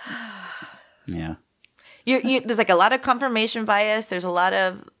 yeah. There's like a lot of confirmation bias. There's a lot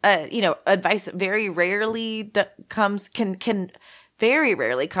of advice very rarely can very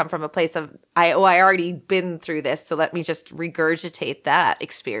rarely come from a place of I already been through this, so let me just regurgitate that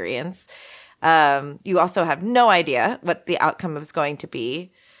experience. You also have no idea what the outcome is going to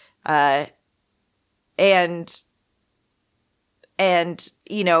be, and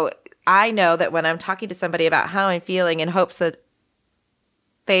I know that when I'm talking to somebody about how I'm feeling in hopes that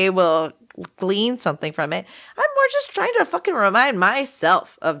they will glean something from it, I'm more just trying to fucking remind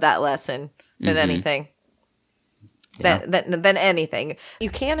myself of that lesson than anything. Than anything. You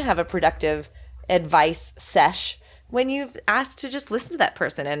can have a productive advice sesh when you've asked to just listen to that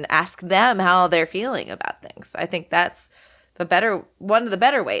person and ask them how they're feeling about things. I think that's one of the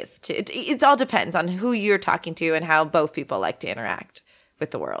better ways to. It all depends on who you're talking to and how both people like to interact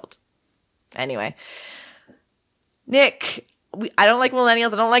with the world. Anyway, Nick, I don't like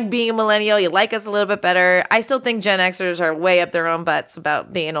millennials. I don't like being a millennial. You like us a little bit better. I still think Gen Xers are way up their own butts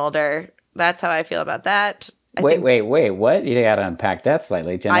about being older. That's how I feel about that. Wait, what? You got to unpack that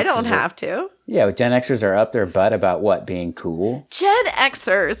slightly. I don't have to. Yeah, Gen Xers are up their butt about what? Being cool? Gen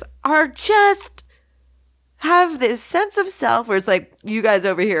Xers are just have this sense of self where it's like, you guys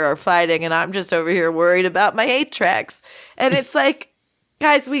over here are fighting and I'm just over here worried about my 8-tracks. And it's like,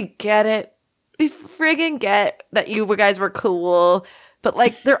 guys, we get it. We friggin' get that you guys were cool but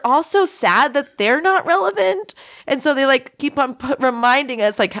like they're also sad that they're not relevant. And so they like keep on reminding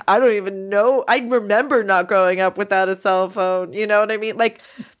us like, I don't even know. I remember not growing up without a cell phone. You know what I mean? Like,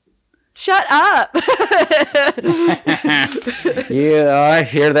 shut up. Yeah, I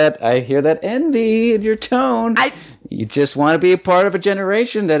hear that envy in your tone. You just want to be a part of a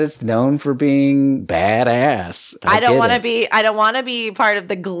generation that is known for being badass. I don't want to be part of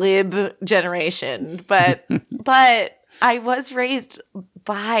the glib generation, but I was raised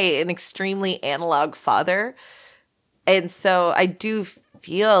by an extremely analog father. And so I do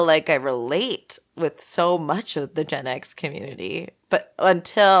feel like I relate with so much of the Gen X community, but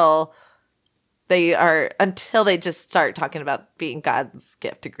until they just start talking about being God's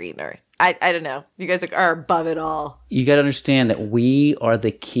gift to green earth. I don't know. You guys are above it all. You got to understand that we are the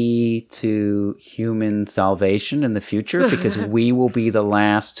key to human salvation in the future because we will be the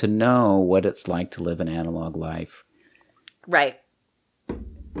last to know what it's like to live an analog life. Right.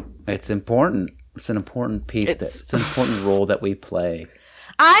 It's important. It's an important piece. It's an important role that we play.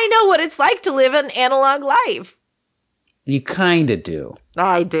 I know what it's like to live an analog life. You kind of do.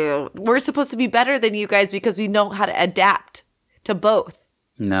 I do. We're supposed to be better than you guys because we know how to adapt to both.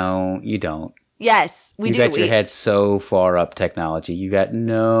 No, you don't. Yes, we do. You got your head so far up technology. You got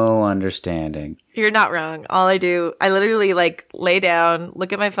no understanding. You're not wrong. I literally like lay down,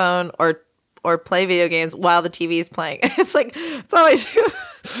 look at my phone or play video games while the TV is playing. It's like, that's all I do.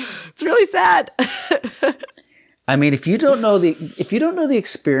 It's really sad. I mean, if you don't know the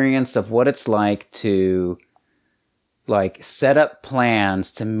experience of what it's like to like set up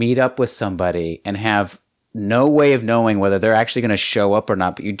plans to meet up with somebody and have no way of knowing whether they're actually going to show up or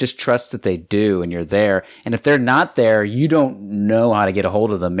not, but you just trust that they do and you're there. And if they're not there, you don't know how to get a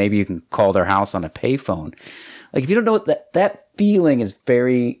hold of them. Maybe you can call their house on a payphone. Like if you don't know that feeling is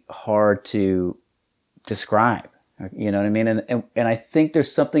very hard to describe. You know what I mean? And I think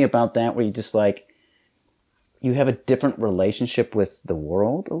there's something about that where you just like, you have a different relationship with the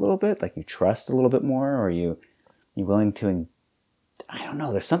world a little bit. Like you trust a little bit more, or you're willing to, I don't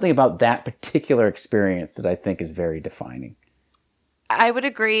know. There's something about that particular experience that I think is very defining. I would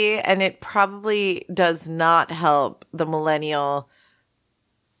agree. And it probably does not help the millennial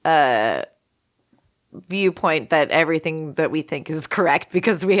viewpoint that everything that we think is correct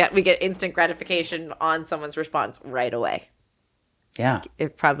because we get instant gratification on someone's response right away. Yeah.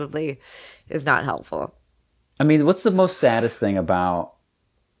 It probably is not helpful. I mean, what's the most saddest thing about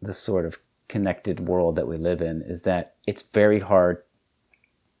the sort of connected world that we live in is that it's very hard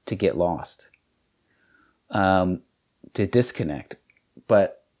to get lost, to disconnect.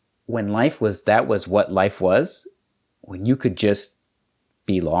 But when that was what life was, when you could just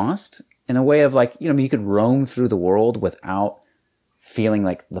be lost in a way of like, you could roam through the world without feeling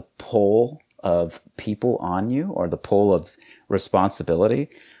like the pull of people on you or the pull of responsibility.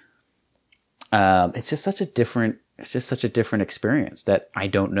 It's just such a different experience that I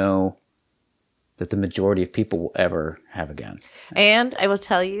don't know that the majority of people will ever have again. And I will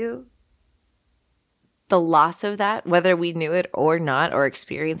tell you, the loss of that, whether we knew it or not, or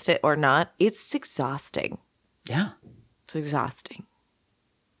experienced it or not, it's exhausting. Yeah. It's exhausting.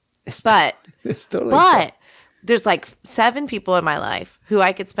 It's totally But there's like 7 people in my life who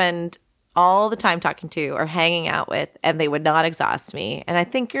I could spend all the time talking to or hanging out with, and they would not exhaust me. And I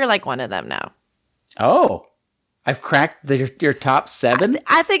think you're like one of them now. Oh, I've cracked your top 7?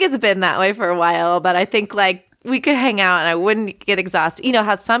 I think it's been that way for a while, but I think like we could hang out and I wouldn't get exhausted. You know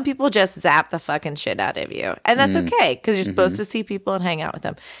how some people just zap the fucking shit out of you. And that's okay because you're supposed to see people and hang out with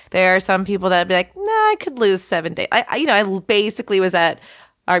them. There are some people that would be like, nah, I could lose 7 days. I basically was at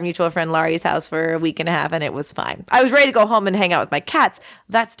our mutual friend Laurie's house for a week and a half and it was fine. I was ready to go home and hang out with my cats.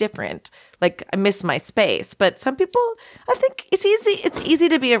 That's different. Like I miss my space. But some people, I think it's easy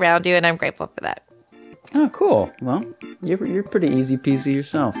to be around you and I'm grateful for that. Oh, cool. Well, you're pretty easy peasy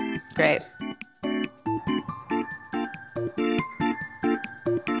yourself. Great.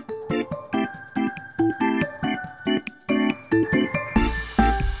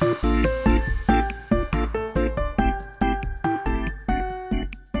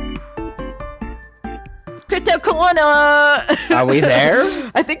 Crypto Corner. Are we there?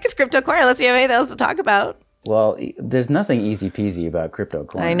 I think it's Crypto Corner unless you have anything else to talk about. Well, there's nothing easy peasy about Crypto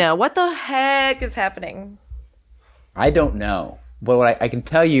Corner. I know. What the heck is happening? I don't know. But I can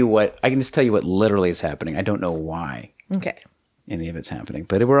just tell you what literally is happening. I don't know why. Okay. Any of it's happening.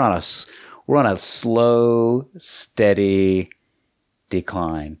 But we're on a slow, steady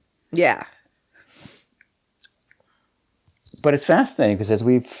decline. Yeah. But it's fascinating because as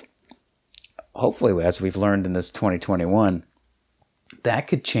we've learned in this 2021, that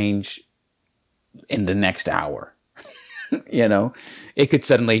could change in the next hour. You know, it could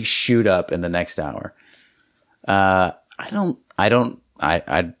suddenly shoot up in the next hour. I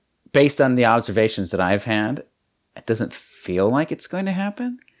based on the observations that I've had, it doesn't feel like it's going to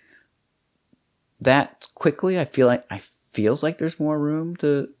happen that quickly. I feels like there's more room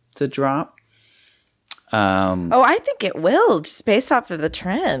to drop. I think it will, just based off of the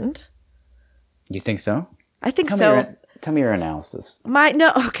trend. You think so? I think so. Tell me your analysis.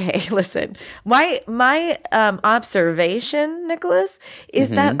 Listen. My observation, Nicholas, is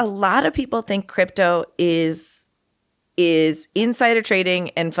that a lot of people think crypto is insider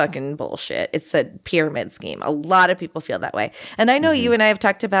trading and fucking bullshit. It's a pyramid scheme. A lot of people feel that way. And I know you and I have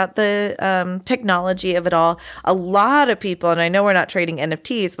talked about the technology of it all. A lot of people, and I know we're not trading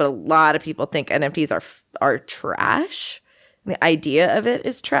NFTs, but a lot of people think NFTs are trash. The idea of it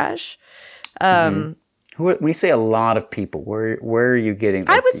is trash. When you say a lot of people, where are you getting?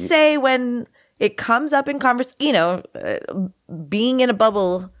 I would say when it comes up in conversation, being in a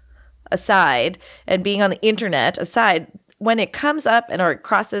bubble aside and being on the internet aside, when it comes up or it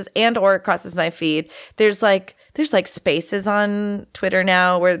crosses my feed, there's like spaces on Twitter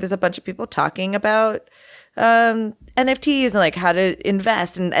now where there's a bunch of people talking about NFTs and like how to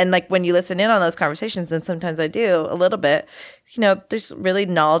invest and like when you listen in on those conversations, and sometimes I do a little bit, there's really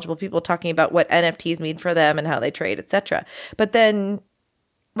knowledgeable people talking about what NFTs mean for them and how they trade, etc. But then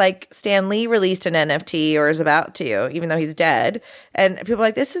like Stan Lee released an NFT or is about to, even though he's dead. And people are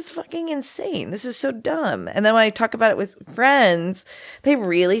like, this is fucking insane. This is so dumb. And then when I talk about it with friends, they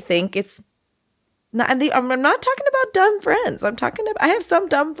really think it's not. And I'm not talking about dumb friends. I have some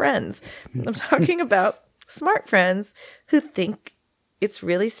dumb friends. I'm talking about smart friends who think it's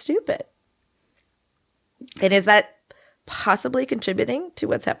really stupid. And is that possibly contributing to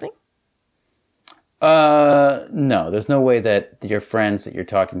what's happening? No, there's no way that your friends that you're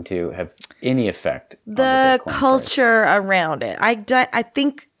talking to have any effect on the Bitcoin culture price. Around it. I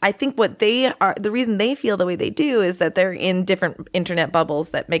think what they are, the reason they feel the way they do is that they're in different internet bubbles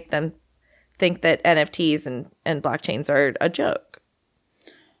that make them think that NFTs and blockchains are a joke.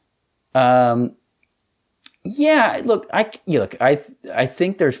 Yeah, look, I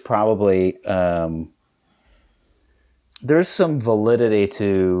think there's probably there's some validity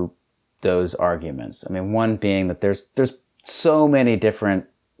to those arguments. I mean, one being that there's so many different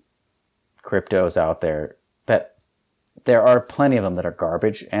cryptos out there that there are plenty of them that are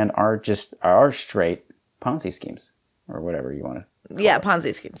garbage and are straight Ponzi schemes or whatever you want to call it.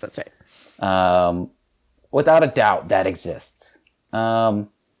 Ponzi schemes, that's right. Without a doubt that exists. And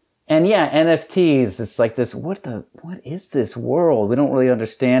yeah, NFTs, it's like this, what is this world? We don't really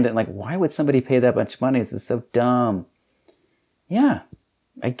understand it. Like, why would somebody pay that much money? This is so dumb. Yeah,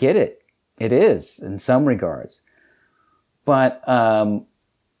 I get it. It is in some regards, but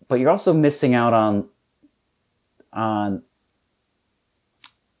you're also missing out on.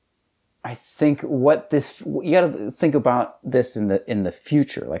 I think you got to think about this in the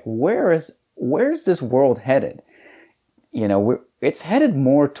future. Like, where's this world headed? It's headed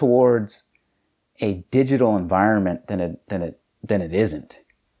more towards a digital environment than it isn't.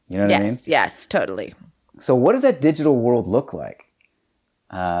 You know what I mean? Yes, totally. So, what does that digital world look like?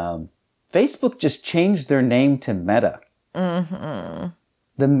 Facebook just changed their name to Meta. Mm-hmm.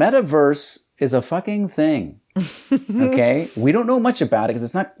 The metaverse is a fucking thing. Okay? We don't know much about it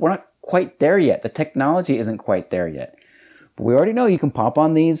because we're not quite there yet. The technology isn't quite there yet. But we already know you can pop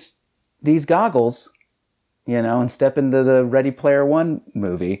on these goggles, and step into the Ready Player One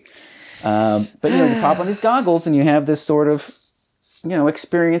movie. But you pop on these goggles and you have this sort of,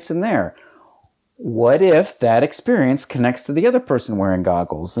 experience in there. What if that experience connects to the other person wearing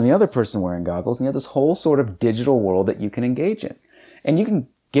goggles and the other person wearing goggles, and you have this whole sort of digital world that you can engage in? And you can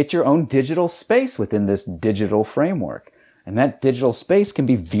get your own digital space within this digital framework. And that digital space can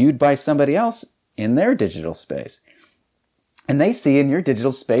be viewed by somebody else in their digital space. And they see in your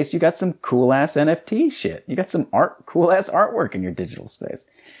digital space, you got some cool ass NFT shit. You got some cool ass artwork in your digital space.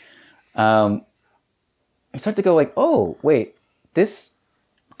 You start to go like, oh, wait, this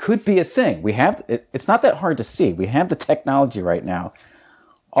could be a thing. It's not that hard to see. We have the technology right now.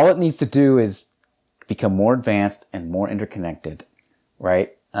 All it needs to do is become more advanced and more interconnected,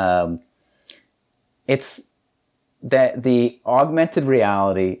 right? It's that the augmented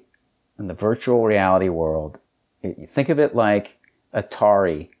reality and the virtual reality world, you think of it like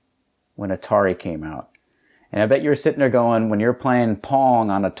Atari, when Atari came out. And I bet you're sitting there going, when you're playing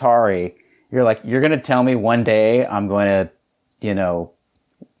Pong on Atari, you're like, you're going to tell me one day I'm going to,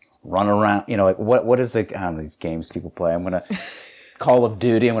 run around, what is these games people play? I'm going to Call of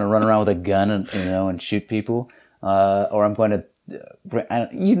Duty. I'm going to run around with a gun and shoot people. Or I'm going to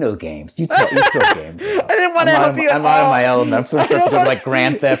you know games. You throw games out. I didn't want to help you at all. I'm out of my element. I'm sort of starting to go like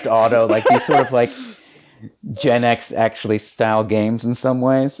Grand Theft Auto, like these sort of like Gen X actually style games in some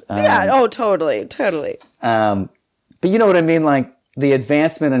ways. Totally. But you know what I mean? Like the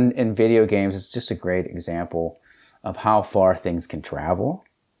advancement in video games is just a great example of how far things can travel,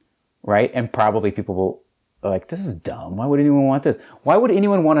 right? And probably people will like, this is dumb. Why would anyone want this? Why would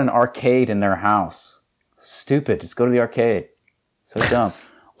anyone want an arcade in their house? Stupid. Just go to the arcade. So dumb.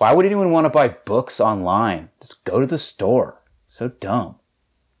 Why would anyone want to buy books online? Just go to the store. So dumb.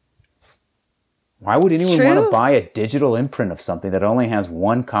 Why would anyone want to buy a digital imprint of something that only has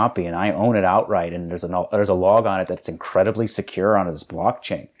one copy and I own it outright and there's a log on it that's incredibly secure on this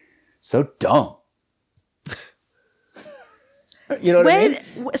blockchain? So dumb. You know what I mean?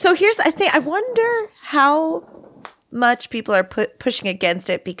 So I wonder how much people are pushing against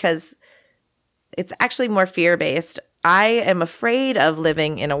it because it's actually more fear-based. I am afraid of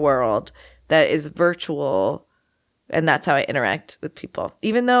living in a world that is virtual, and that's how I interact with people,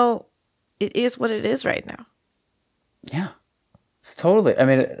 even though it is what it is right now. Yeah. It's totally, I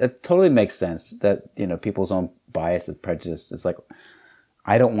mean, it totally makes sense that, you know, people's own bias and prejudice is like,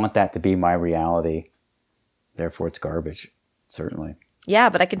 I don't want that to be my reality. Therefore, it's garbage. Certainly. Yeah,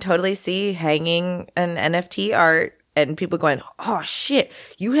 but I can totally see hanging an NFT art and people going, oh, shit,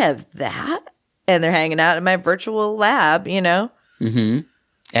 you have that? And they're hanging out in my virtual lab, you know? Mm-hmm.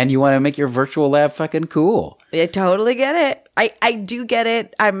 And you want to make your virtual lab fucking cool. I totally get it. I do get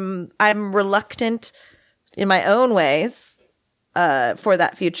it. I'm reluctant in my own ways for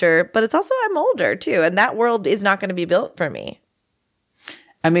that future. But it's also I'm older, too. And that world is not going to be built for me.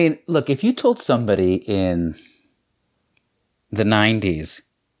 I mean, look, if you told somebody in the 90s,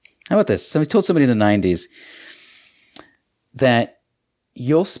 how about this? Somebody told somebody in the 90s that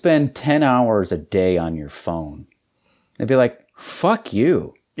you'll spend 10 hours a day on your phone. They'd be like, fuck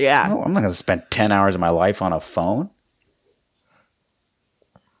you. Yeah. No, I'm not going to spend 10 hours of my life on a phone.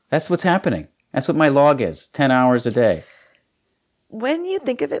 That's what's happening. That's what my log is, 10 hours a day. When you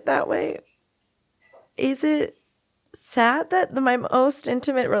think of it that way, is it sad that my most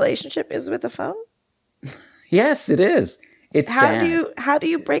intimate relationship is with a phone? Yes, it is. It's sad. How do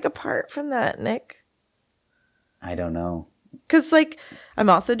you break apart from that, Nick? I don't know. Because, like, I'm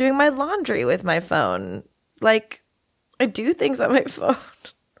also doing my laundry with my phone. Like, I do things on my phone.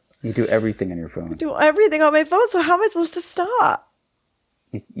 You do everything on your phone. I do everything on my phone. So how am I supposed to stop?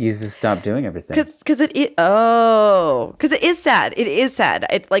 You just stop doing everything. Because it is sad. It is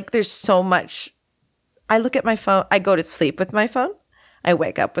sad. There's so much. I look at my phone. I go to sleep with my phone. I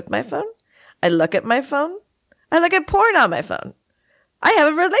wake up with my phone. I look at my phone. I look at porn on my phone. I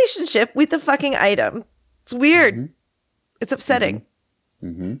have a relationship with the fucking item. It's weird. Mm-hmm. It's upsetting.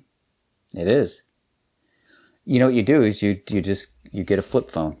 Mm-hmm. It is. You know what you do is you get a flip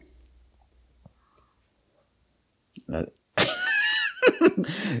phone.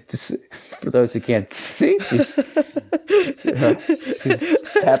 Just for those who can't see, she's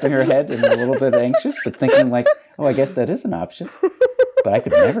tapping her head and a little bit anxious, but thinking like, oh, I guess that is an option. But I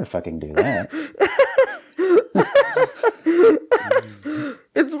could never fucking do that.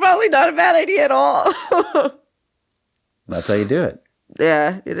 It's probably not a bad idea at all. That's how you do it.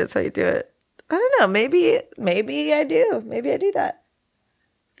 Yeah, it is how you do it. I don't know. Maybe I do. Maybe I do that.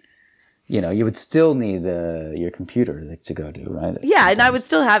 You know, you would still need your computer to go to, right? Yeah,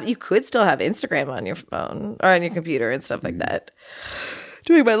 sometimes. And you could still have Instagram on your phone or on your computer and stuff like that.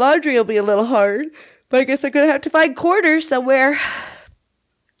 Doing my laundry will be a little hard, but I guess I'm going to have to find quarters somewhere.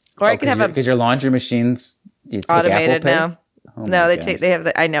 Or I could have because your laundry machine's automated now. Oh no, they have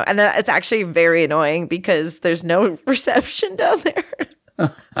I know. And it's actually very annoying because there's no reception down there.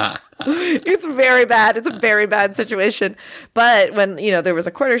 It's very bad. It's a very bad situation. But when, there was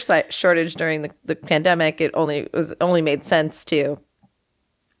a quarter shortage during the pandemic, it only made sense to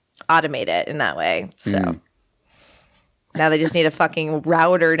automate it in that way. So now they just need a fucking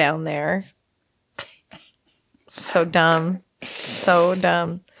router down there. So dumb. So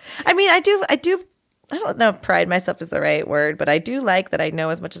dumb. I mean, I don't know if pride myself is the right word, but I do like that I know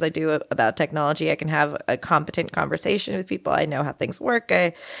as much as I do about technology. I can have a competent conversation with people. I know how things work.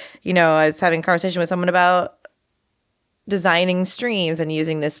 I was having a conversation with someone about designing streams and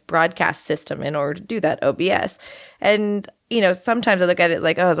using this broadcast system in order to do that, OBS. And, sometimes I look at it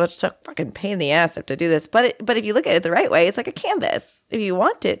like, oh, it's such a fucking pain in the ass to have to do this. But if you look at it the right way, it's like a canvas. If you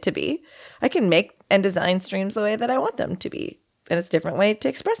want it to be, I can make and design streams the way that I want them to be. And it's a different way to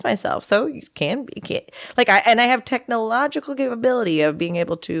express myself. So I have technological capability of being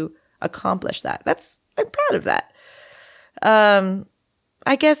able to accomplish that. I'm proud of that.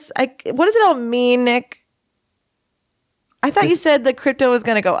 I guess, what does it all mean, Nick? I thought you said the crypto was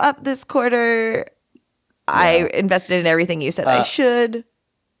going to go up this quarter. I invested in everything you said I should.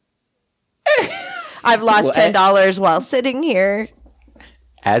 I've lost $10 while sitting here.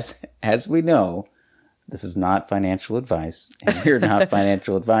 As we know, this is not financial advice, and we're not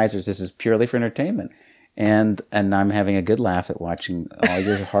financial advisors. This is purely for entertainment, and I'm having a good laugh at watching all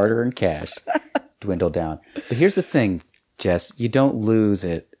your hard-earned cash dwindle down. But here's the thing, Jess: you don't lose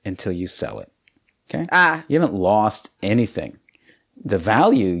it until you sell it. Okay? You haven't lost anything. The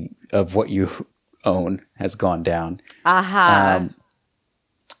value of what you own has gone down.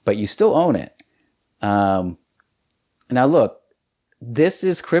 But you still own it. Now look, this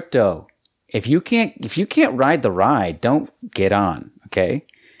is crypto. If you can't ride the ride, don't get on, okay?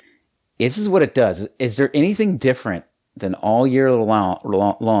 This is what it does. Is there anything different than all year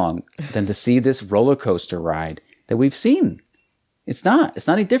long than to see this roller coaster ride that we've seen? It's not. It's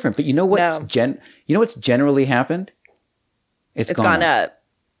not any different. But you know what? No. You know what's generally happened? It's gone up.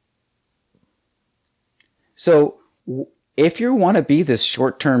 So if you want to be this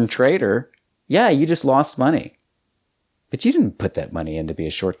short-term trader, yeah, you just lost money. But you didn't put that money in to be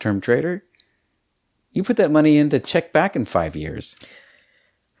a short-term trader. You put that money in to check back in 5 years.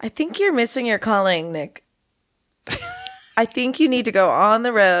 I think you're missing your calling, Nick. I think you need to go on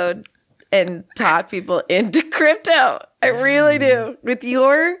the road and talk people into crypto. I really do. With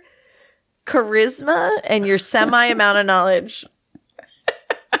your charisma and your semi amount of knowledge.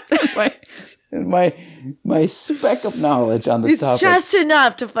 my speck of knowledge on the topic. It's just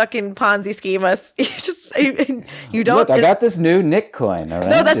enough to fucking Ponzi scheme us. You don't. Look, I got this new Nick coin. All right?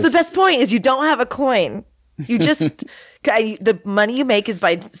 No, that's the best point. Is you don't have a coin. You just the money you make is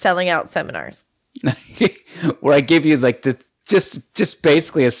by selling out seminars. Where I give you like the just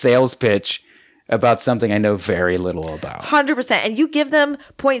basically a sales pitch about something I know very little about. 100%. And you give them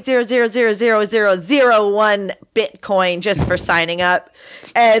 0.000001 Bitcoin just for signing up.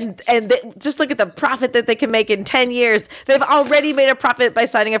 And just look at the profit that they can make in 10 years. They've already made a profit by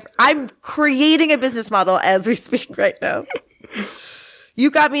signing up. I'm creating a business model as we speak right now. You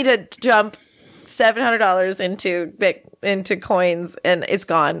got me to jump $700 into coins, and it's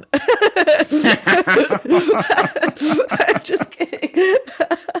gone. I'm just kidding.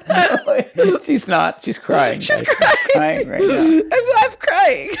 She's not. She's crying. She's crying right now. I'm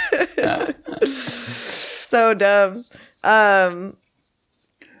crying. So dumb.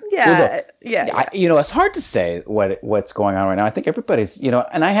 Yeah. It's hard to say what's going on right now. I think everybody's,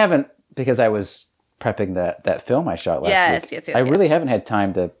 and I haven't, because I was prepping that film I shot last week. Yes. I really haven't had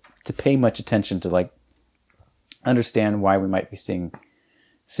time to pay much attention to like understand why we might be seeing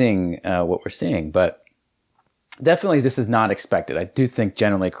what we're seeing, but definitely this is not expected. I do think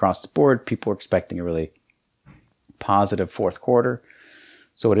generally across the board, people are expecting a really positive fourth quarter.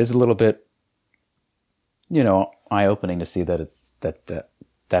 So it is a little bit, eye-opening to see that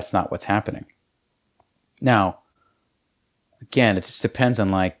that's not what's happening. Now, again, it just depends on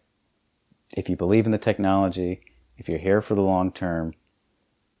like if you believe in the technology, if you're here for the long term,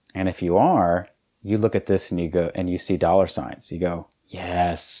 and if you are, you look at this and you go and you see dollar signs. You go,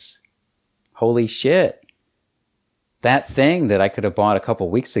 yes, holy shit. That thing that I could have bought a couple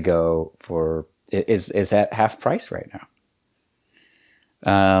weeks ago is at half price right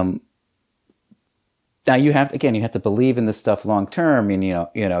now. Now you have to believe in this stuff long term, and you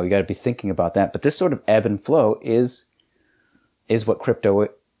got to be thinking about that. But this sort of ebb and flow is what crypto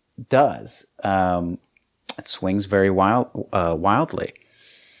does. It swings very wildly.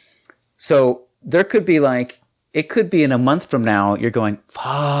 So there could be it could be in a month from now, you're going,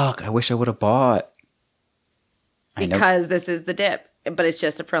 fuck, I wish I would have bought. Because this is the dip, but it's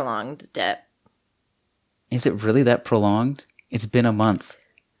just a prolonged dip. Is it really that prolonged? It's been a month.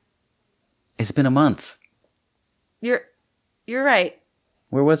 You're right.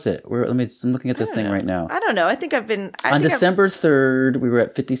 Where was it? I'm looking at the thing right now. I don't know. I think on December 3rd, we were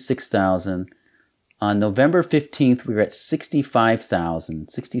at 56,000. On November 15th, we were at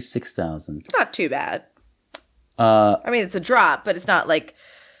 65,000, 66,000. It's not too bad. I mean, it's a drop, but it's not like...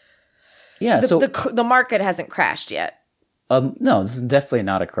 Yeah, the market hasn't crashed yet. No, this is definitely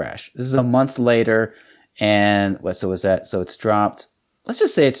not a crash. This is a month later, and so was that? So it's dropped. Let's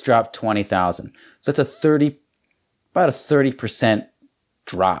just say it's dropped 20,000. So it's about a 30%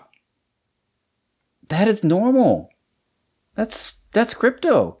 drop. That is normal. That's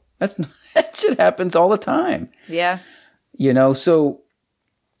crypto. That shit happens all the time. Yeah. So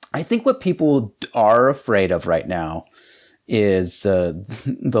I think what people are afraid of right now is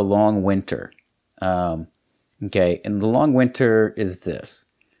the long winter. Okay, and the long winter is this.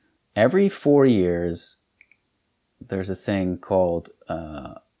 Every 4 years, there's a thing called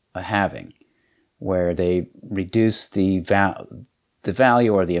a halving, where they reduce the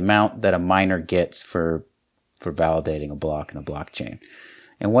value or the amount that a miner gets for validating a block in a blockchain.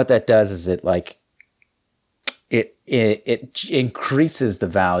 And what that does is it increases the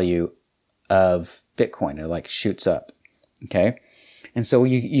value of Bitcoin. It like shoots up. Okay. And so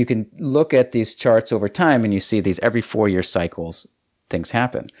you can look at these charts over time and you see these every 4-year cycles, things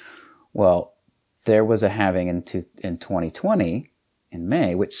happen. Well, there was a halving in 2020 in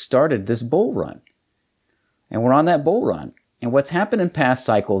May, which started this bull run. And we're on that bull run. And what's happened in past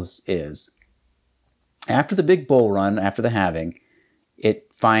cycles is after the big bull run, after the halving, it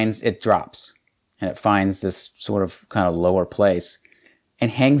drops and it finds this sort of kind of lower place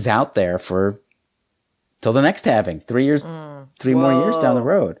and hangs out there till the next halving, 3 years, 3 more years down the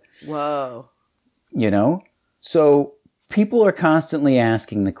road. Whoa. You know? So people are constantly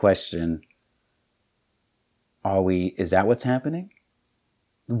asking the question, is that what's happening?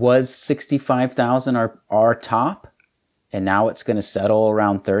 Was 65,000 our top? And now it's going to settle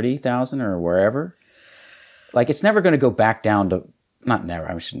around 30,000 or wherever? Like, it's never going to go back down to, not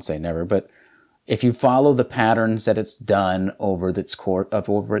never, I shouldn't say never, but if you follow the patterns that it's done over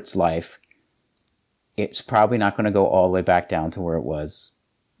its life, it's probably not going to go all the way back down to where it was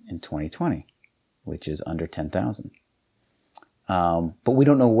in 2020, which is under 10,000. But you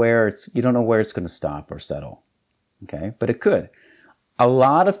don't know where it's going to stop or settle. Okay. But it could. A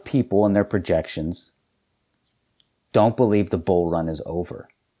lot of people in their projections don't believe the bull run is over.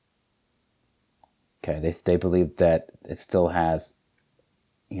 Okay. They believe that it still has,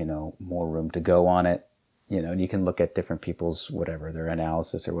 more room to go on it. And you can look at different people's, their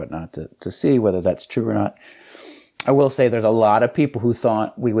analysis or whatnot to see whether that's true or not. I will say there's a lot of people who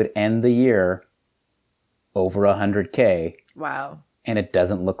thought we would end the year over 100K. Wow. And it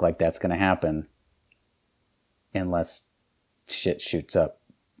doesn't look like that's going to happen unless shit shoots up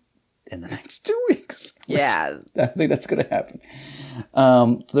in the next 2 weeks. Yeah. I think that's going to happen.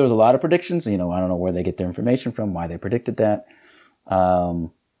 So there was a lot of predictions. I don't know where they get their information from, why they predicted that.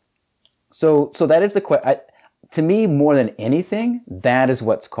 So that is the question. To me, more than anything, that is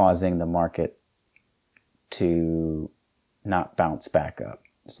what's causing the market to not bounce back up.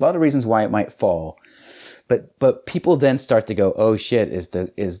 There's a lot of reasons why it might fall, but people then start to go, oh shit, is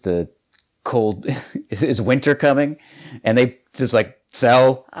the cold, is winter coming? And they just like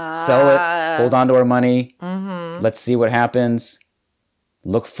sell it, hold on to our money. Mm-hmm. Let's see what happens.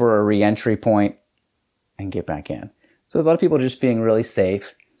 Look for a re-entry point and get back in. So a lot of people are just being really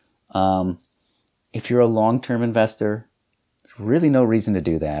safe. If you're a long-term investor, there's really no reason to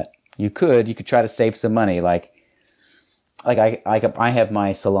do that. You could try to save some money. Like I have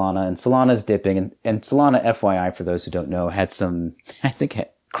my Solana, and Solana's dipping, and Solana, FYI, for those who don't know, had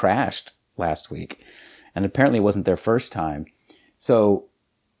crashed last week, and apparently it wasn't their first time. So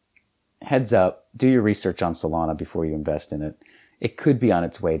heads up, do your research on Solana before you invest in it. It could be on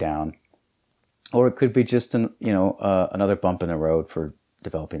its way down, or it could be just another bump in the road for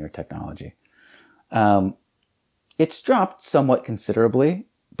developing their technology. It's dropped somewhat considerably,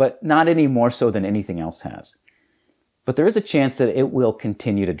 but not any more so than anything else has. But there is a chance that it will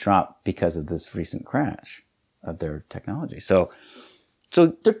continue to drop because of this recent crash of their technology. So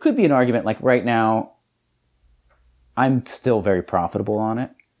there could be an argument, like right now, I'm still very profitable on it.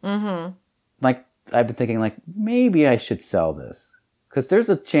 Mm-hmm. Like I've been thinking, like maybe I should sell this, because there's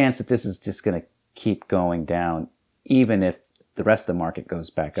a chance that this is just going to keep going down, even if the rest of the market goes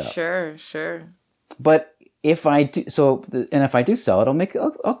back up. Sure. But if I do if I do sell it,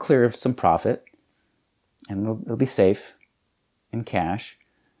 I'll clear some profit, and it'll be safe in cash.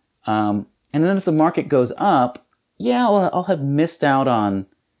 And then if the market goes up, I'll have missed out on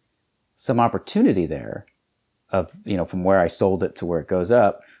some opportunity there of, from where I sold it to where it goes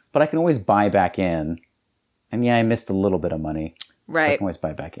up, but I can always buy back in. And I missed a little bit of money. Right. I can always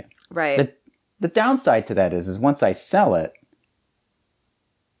buy back in. Right. The downside to that is once I sell it,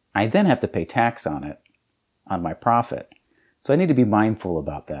 I then have to pay tax on it, on my profit. So I need to be mindful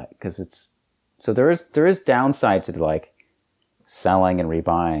about that, because there is downside to like selling and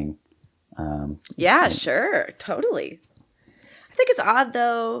rebuying. Sure. Totally. I think it's odd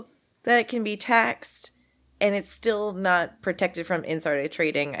though that it can be taxed and it's still not protected from insider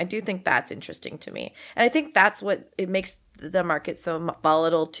trading. I do think that's interesting to me. And I think that's what it makes the market so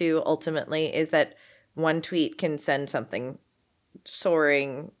volatile too, ultimately, is that one tweet can send something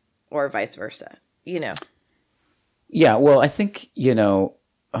soaring or vice versa, Yeah, well, I think,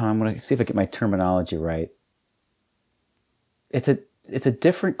 I'm going to see if I get my terminology right. It's a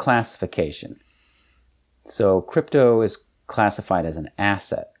different classification. So crypto is classified as an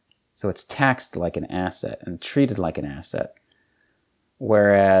asset. So it's taxed like an asset and treated like an asset.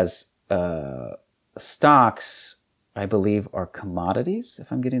 Whereas stocks, I believe, are commodities,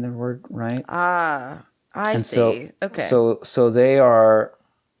 if I'm getting the word right. I And see. Okay. So they are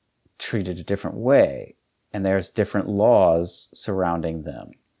treated a different way, and there's different laws surrounding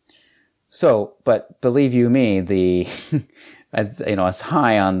them. So, but believe you me, the it's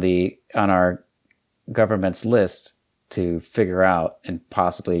high on our government's list to figure out and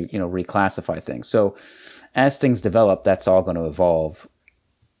possibly reclassify things. So, as things develop, that's all going to evolve,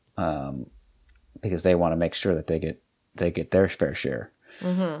 because they want to make sure that they get their fair share.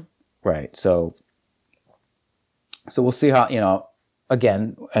 Mm-hmm. Right. So we'll see how,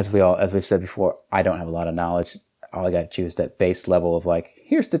 again, as we've said before, I don't have a lot of knowledge. All I got to choose that base level of like,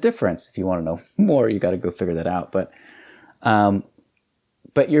 here's the difference. If you want to know more, you got to go figure that out. But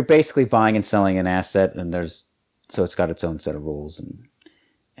you're basically buying and selling an asset, and so it's got its own set of rules, and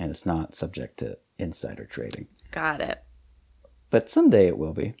it's not subject to insider trading. Got it. But someday it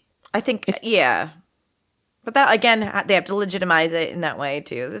will be. I think, yeah. But that, again, they have to legitimize it in that way,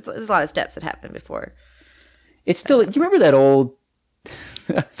 too. There's a lot of steps that happen before. It's still, do you remember that old,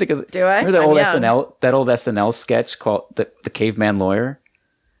 Do I? Remember that old SNL sketch called The Caveman Lawyer?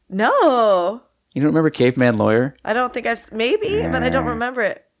 No. You don't remember Caveman Lawyer? I don't think maybe, but I don't remember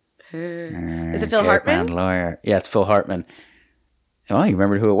it. Is it Phil Hartman? Caveman Lawyer. Yeah, it's Phil Hartman. Well, you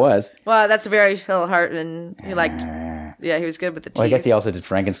remembered who it was. Well, that's very Phil Hartman. He was good with the teeth. Well, I guess he also did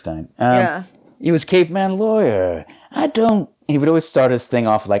Frankenstein. Yeah. He was Caveman Lawyer. He would always start his thing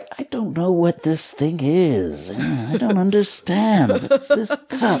off like, I don't know what this thing is. I don't understand. What's this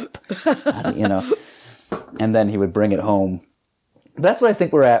cup? And then he would bring it home. That's what I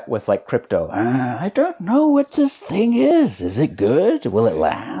think we're at with like crypto. I don't know what this thing is. Is it good? Will it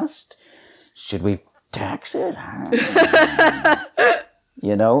last? Should we tax it?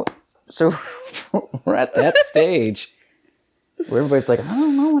 So we're at that stage where everybody's like, I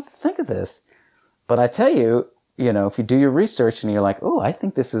don't know what to think of this. But I tell you, if you do your research and you're like, oh, I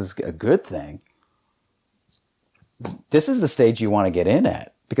think this is a good thing, this is the stage you want to get in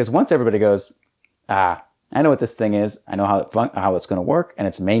at. Because once everybody goes, I know what this thing is, I know how it's going to work, and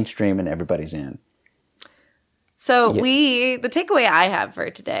it's mainstream and everybody's in. So the takeaway I have for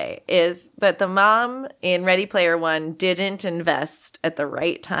today is that the mom in Ready Player One didn't invest at the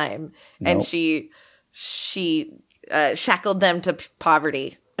right time. Nope. And she shackled them to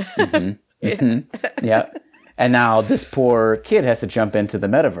poverty. Mm-hmm. Yeah. And now this poor kid has to jump into the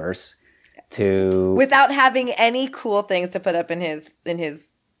metaverse without having any cool things to put up in his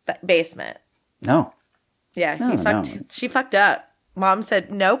basement. No. Yeah, she fucked up. Mom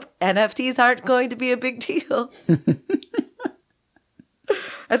said, nope, NFTs aren't going to be a big deal.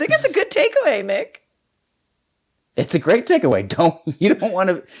 I think it's a good takeaway, Nick. It's a great takeaway. You don't want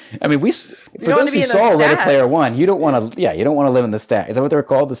to. I mean, for those who saw Ready Player One, you don't want to. Yeah, you don't want to live in the stack. Is that what they're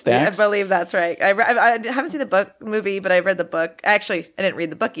called, the stacks? Yeah, I believe that's right. I haven't seen the movie, but I've read the book. Actually, I didn't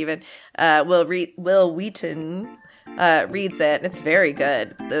read the book even. Will Wheaton reads it, and it's very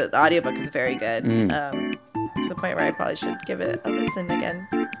good. The audiobook is very good. To the point where I probably should give it a listen again.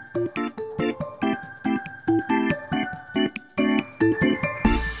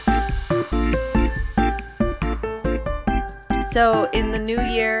 So in the new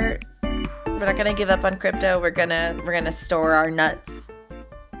year, we're not gonna give up on crypto. We're gonna store our nuts.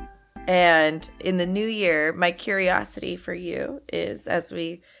 And in the new year, my curiosity for you is, as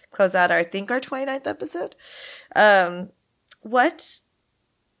we close out our 29th episode, what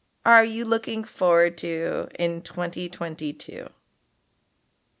are you looking forward to in 2022?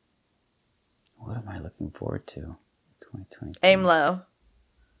 What am I looking forward to in 2022? Aim low.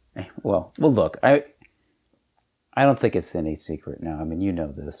 Well, look, I don't think it's any secret now. I mean, you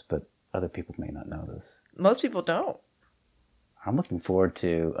know this, but other people may not know this. Most people don't. I'm looking forward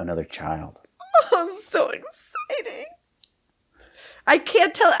to another child. Oh, so exciting. I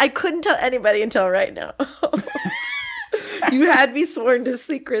couldn't tell anybody until right now. You had me sworn to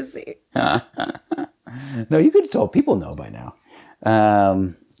secrecy. No, you could have told people know by now.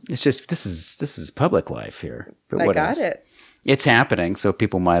 It's just this is public life here. But I got it. It's happening, so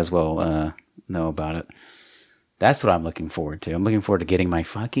people might as well know about it. That's what I'm looking forward to. I'm looking forward to getting my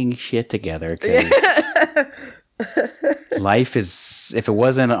fucking shit together, because life is, if it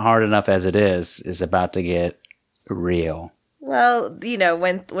wasn't hard enough as it is about to get real. Well,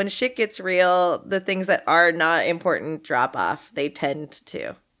 when shit gets real, the things that are not important drop off. They tend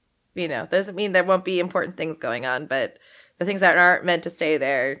to. Doesn't mean there won't be important things going on, but the things that aren't meant to stay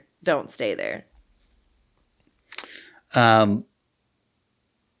there don't stay there.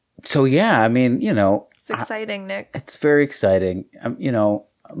 So yeah, I mean, it's exciting, Nick. It's very exciting. I'm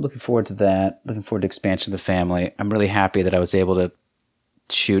looking forward to that. Looking forward to expansion of the family. I'm really happy that I was able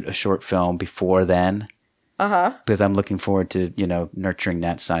shoot a short film before then. Because I'm looking forward to, nurturing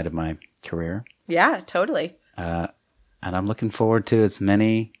that side of my career. Yeah, totally. And I'm looking forward to as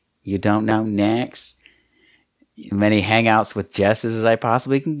many You Don't Know Next, many hangouts with Jesses as I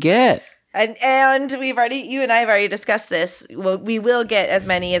possibly can get. And you and I have already discussed this. We will get as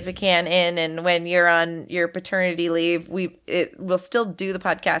many as we can in, and when you're on your paternity leave, we'll still do the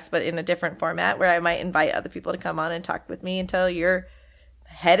podcast, but in a different format where I might invite other people to come on and talk with me until your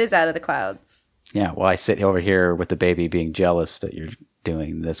head is out of the clouds. Yeah, well, I sit over here with the baby being jealous that you're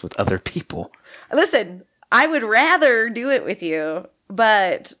doing this with other people. Listen, I would rather do it with you,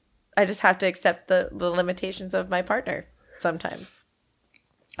 but I just have to accept the limitations of my partner sometimes.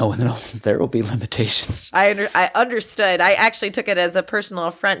 Oh, and there will be limitations. I understood. I actually took it as a personal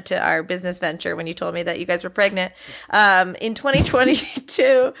affront to our business venture when you told me that you guys were pregnant. In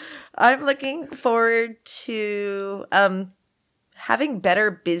 2022, I'm looking forward to having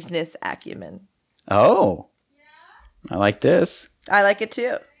better business acumen. Oh, I like this. I like it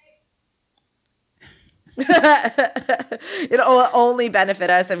too. It'll only benefit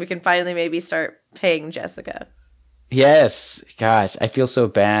us, and we can finally maybe start paying Jessica. Yes. Gosh, I feel so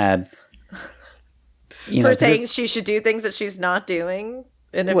bad. For saying she should do things that she's not doing.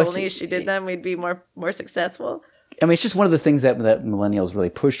 And if only she did them, we'd be more successful. I mean, it's just one of the things that millennials really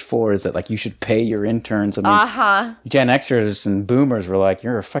pushed for is that, like, you should pay your interns. I mean, Gen Xers and boomers were like,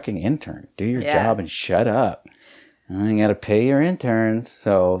 you're a fucking intern. Do your job and shut up. And you got to pay your interns.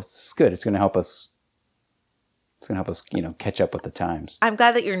 So it's good. It's going to help us. It's going to help us, catch up with the times. I'm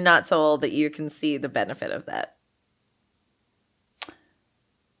glad that you're not so old that you can see the benefit of that.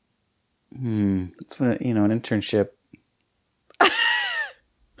 It's an internship.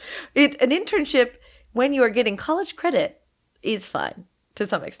 An internship when you are getting college credit is fine to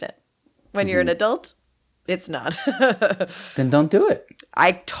some extent. When you're an adult, it's not. Then don't do it.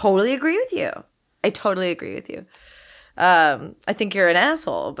 I totally agree with you. I think you're an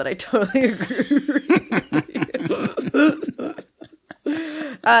asshole, but I totally agree.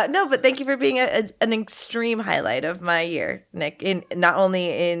 No, but thank you for being an extreme highlight of my year, Nick. Not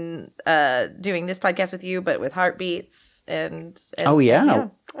only in doing this podcast with you, but with Heartbeats and oh yeah,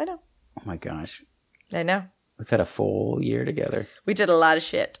 I know. Oh my gosh, I know. We've had a full year together. We did a lot of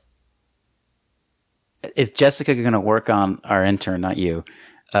shit. Is Jessica going to work on our intern? Not you.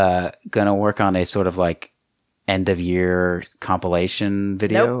 Going to work on a sort of like end of year compilation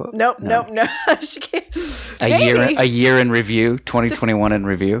video? Nope. She can't. A year in review, 2021 in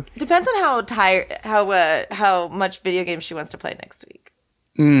review. Depends on how much video games she wants to play next week.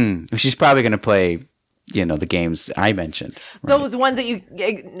 She's probably going to play, the games I mentioned. Right? Those ones that you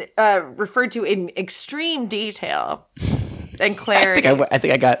referred to in extreme detail and clarity. I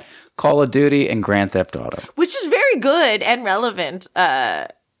think I got Call of Duty and Grand Theft Auto, which is very good and relevant. When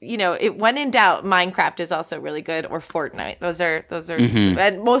in doubt, Minecraft is also really good, or Fortnite. Those are,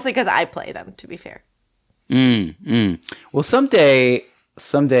 and mostly because I play them. To be fair. Well, someday,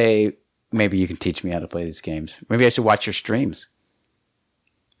 maybe you can teach me how to play these games. Maybe I should watch your streams.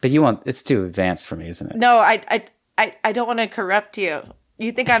 But you won't. It's too advanced for me, isn't it? No, I don't want to corrupt you.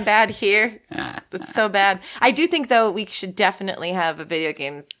 You think I'm bad here? That's so bad. I do think, though, we should definitely have a video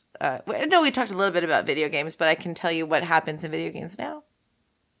games. No, we talked a little bit about video games, but I can tell you what happens in video games now.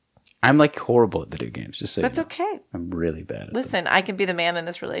 I'm like horrible at video games. Just so that's okay. I'm really bad at Listen, I can be the man in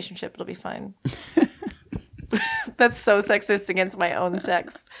this relationship. It'll be fine. That's so sexist against my own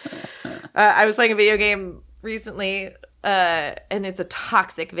sex. I was playing a video game recently, and it's a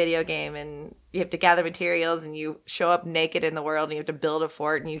toxic video game, and you have to gather materials, and you show up naked in the world, and you have to build a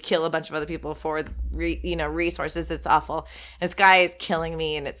fort, and you kill a bunch of other people for resources. It's awful. And this guy is killing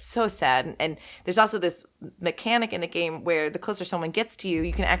me, and it's so sad. And there's also this mechanic in the game where the closer someone gets to you,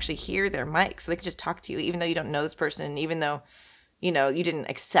 you can actually hear their mic, so they can just talk to you, even though you don't know this person, even though you didn't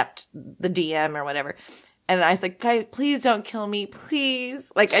accept the DM or whatever. And I was like, guys, please don't kill me, please.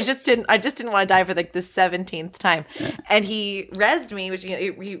 Like, I just didn't want to die for like the 17th time. And he rezzed me, which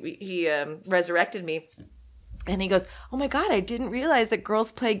he resurrected me. And he goes, oh my God, I didn't realize that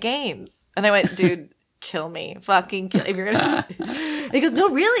girls play games. And I went, dude, kill me, fucking kill. If you're gonna. He goes, no,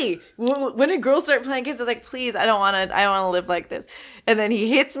 really. When did girls start playing games? I was like, please, I don't want to live like this. And then he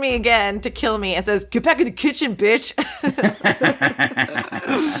hits me again to kill me and says, get back in the kitchen, bitch.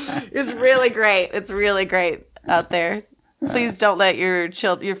 It's really great. It's really great out there. Please don't let your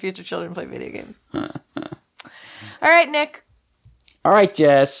future children play video games. All right, Nick. All right,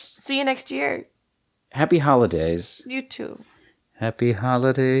 Jess. See you next year. Happy holidays. You too. Happy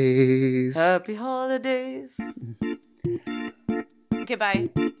holidays. Happy holidays. Okay, bye.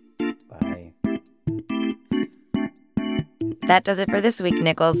 Bye. That does it for this week,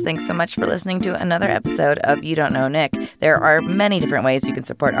 Nichols. Thanks so much for listening to another episode of You Don't Know Nick. There are many different ways you can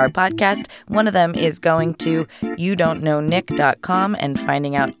support our podcast. One of them is going to youdon'tknownick.com and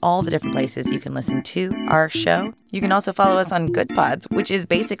finding out all the different places you can listen to our show. You can also follow us on Good Pods, which is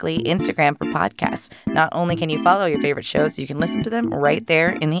basically Instagram for podcasts. Not only can you follow your favorite shows, you can listen to them right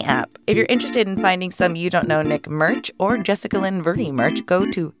there in the app. If you're interested in finding some You Don't Know Nick merch or Jessica Lynn Verdi merch, go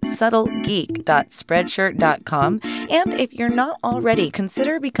to subtlegeek.spreadshirt.com. And if you're not already,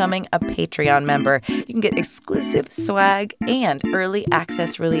 consider becoming a Patreon member. You can get exclusive swag and early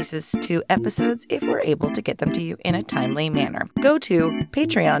access releases to episodes if we're able to get them to you in a timely manner. Go to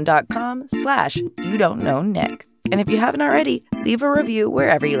patreon.com/youdon'tknownick. And if you haven't already, leave a review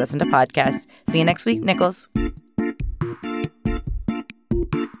wherever you listen to podcasts. See you next week, Nichols.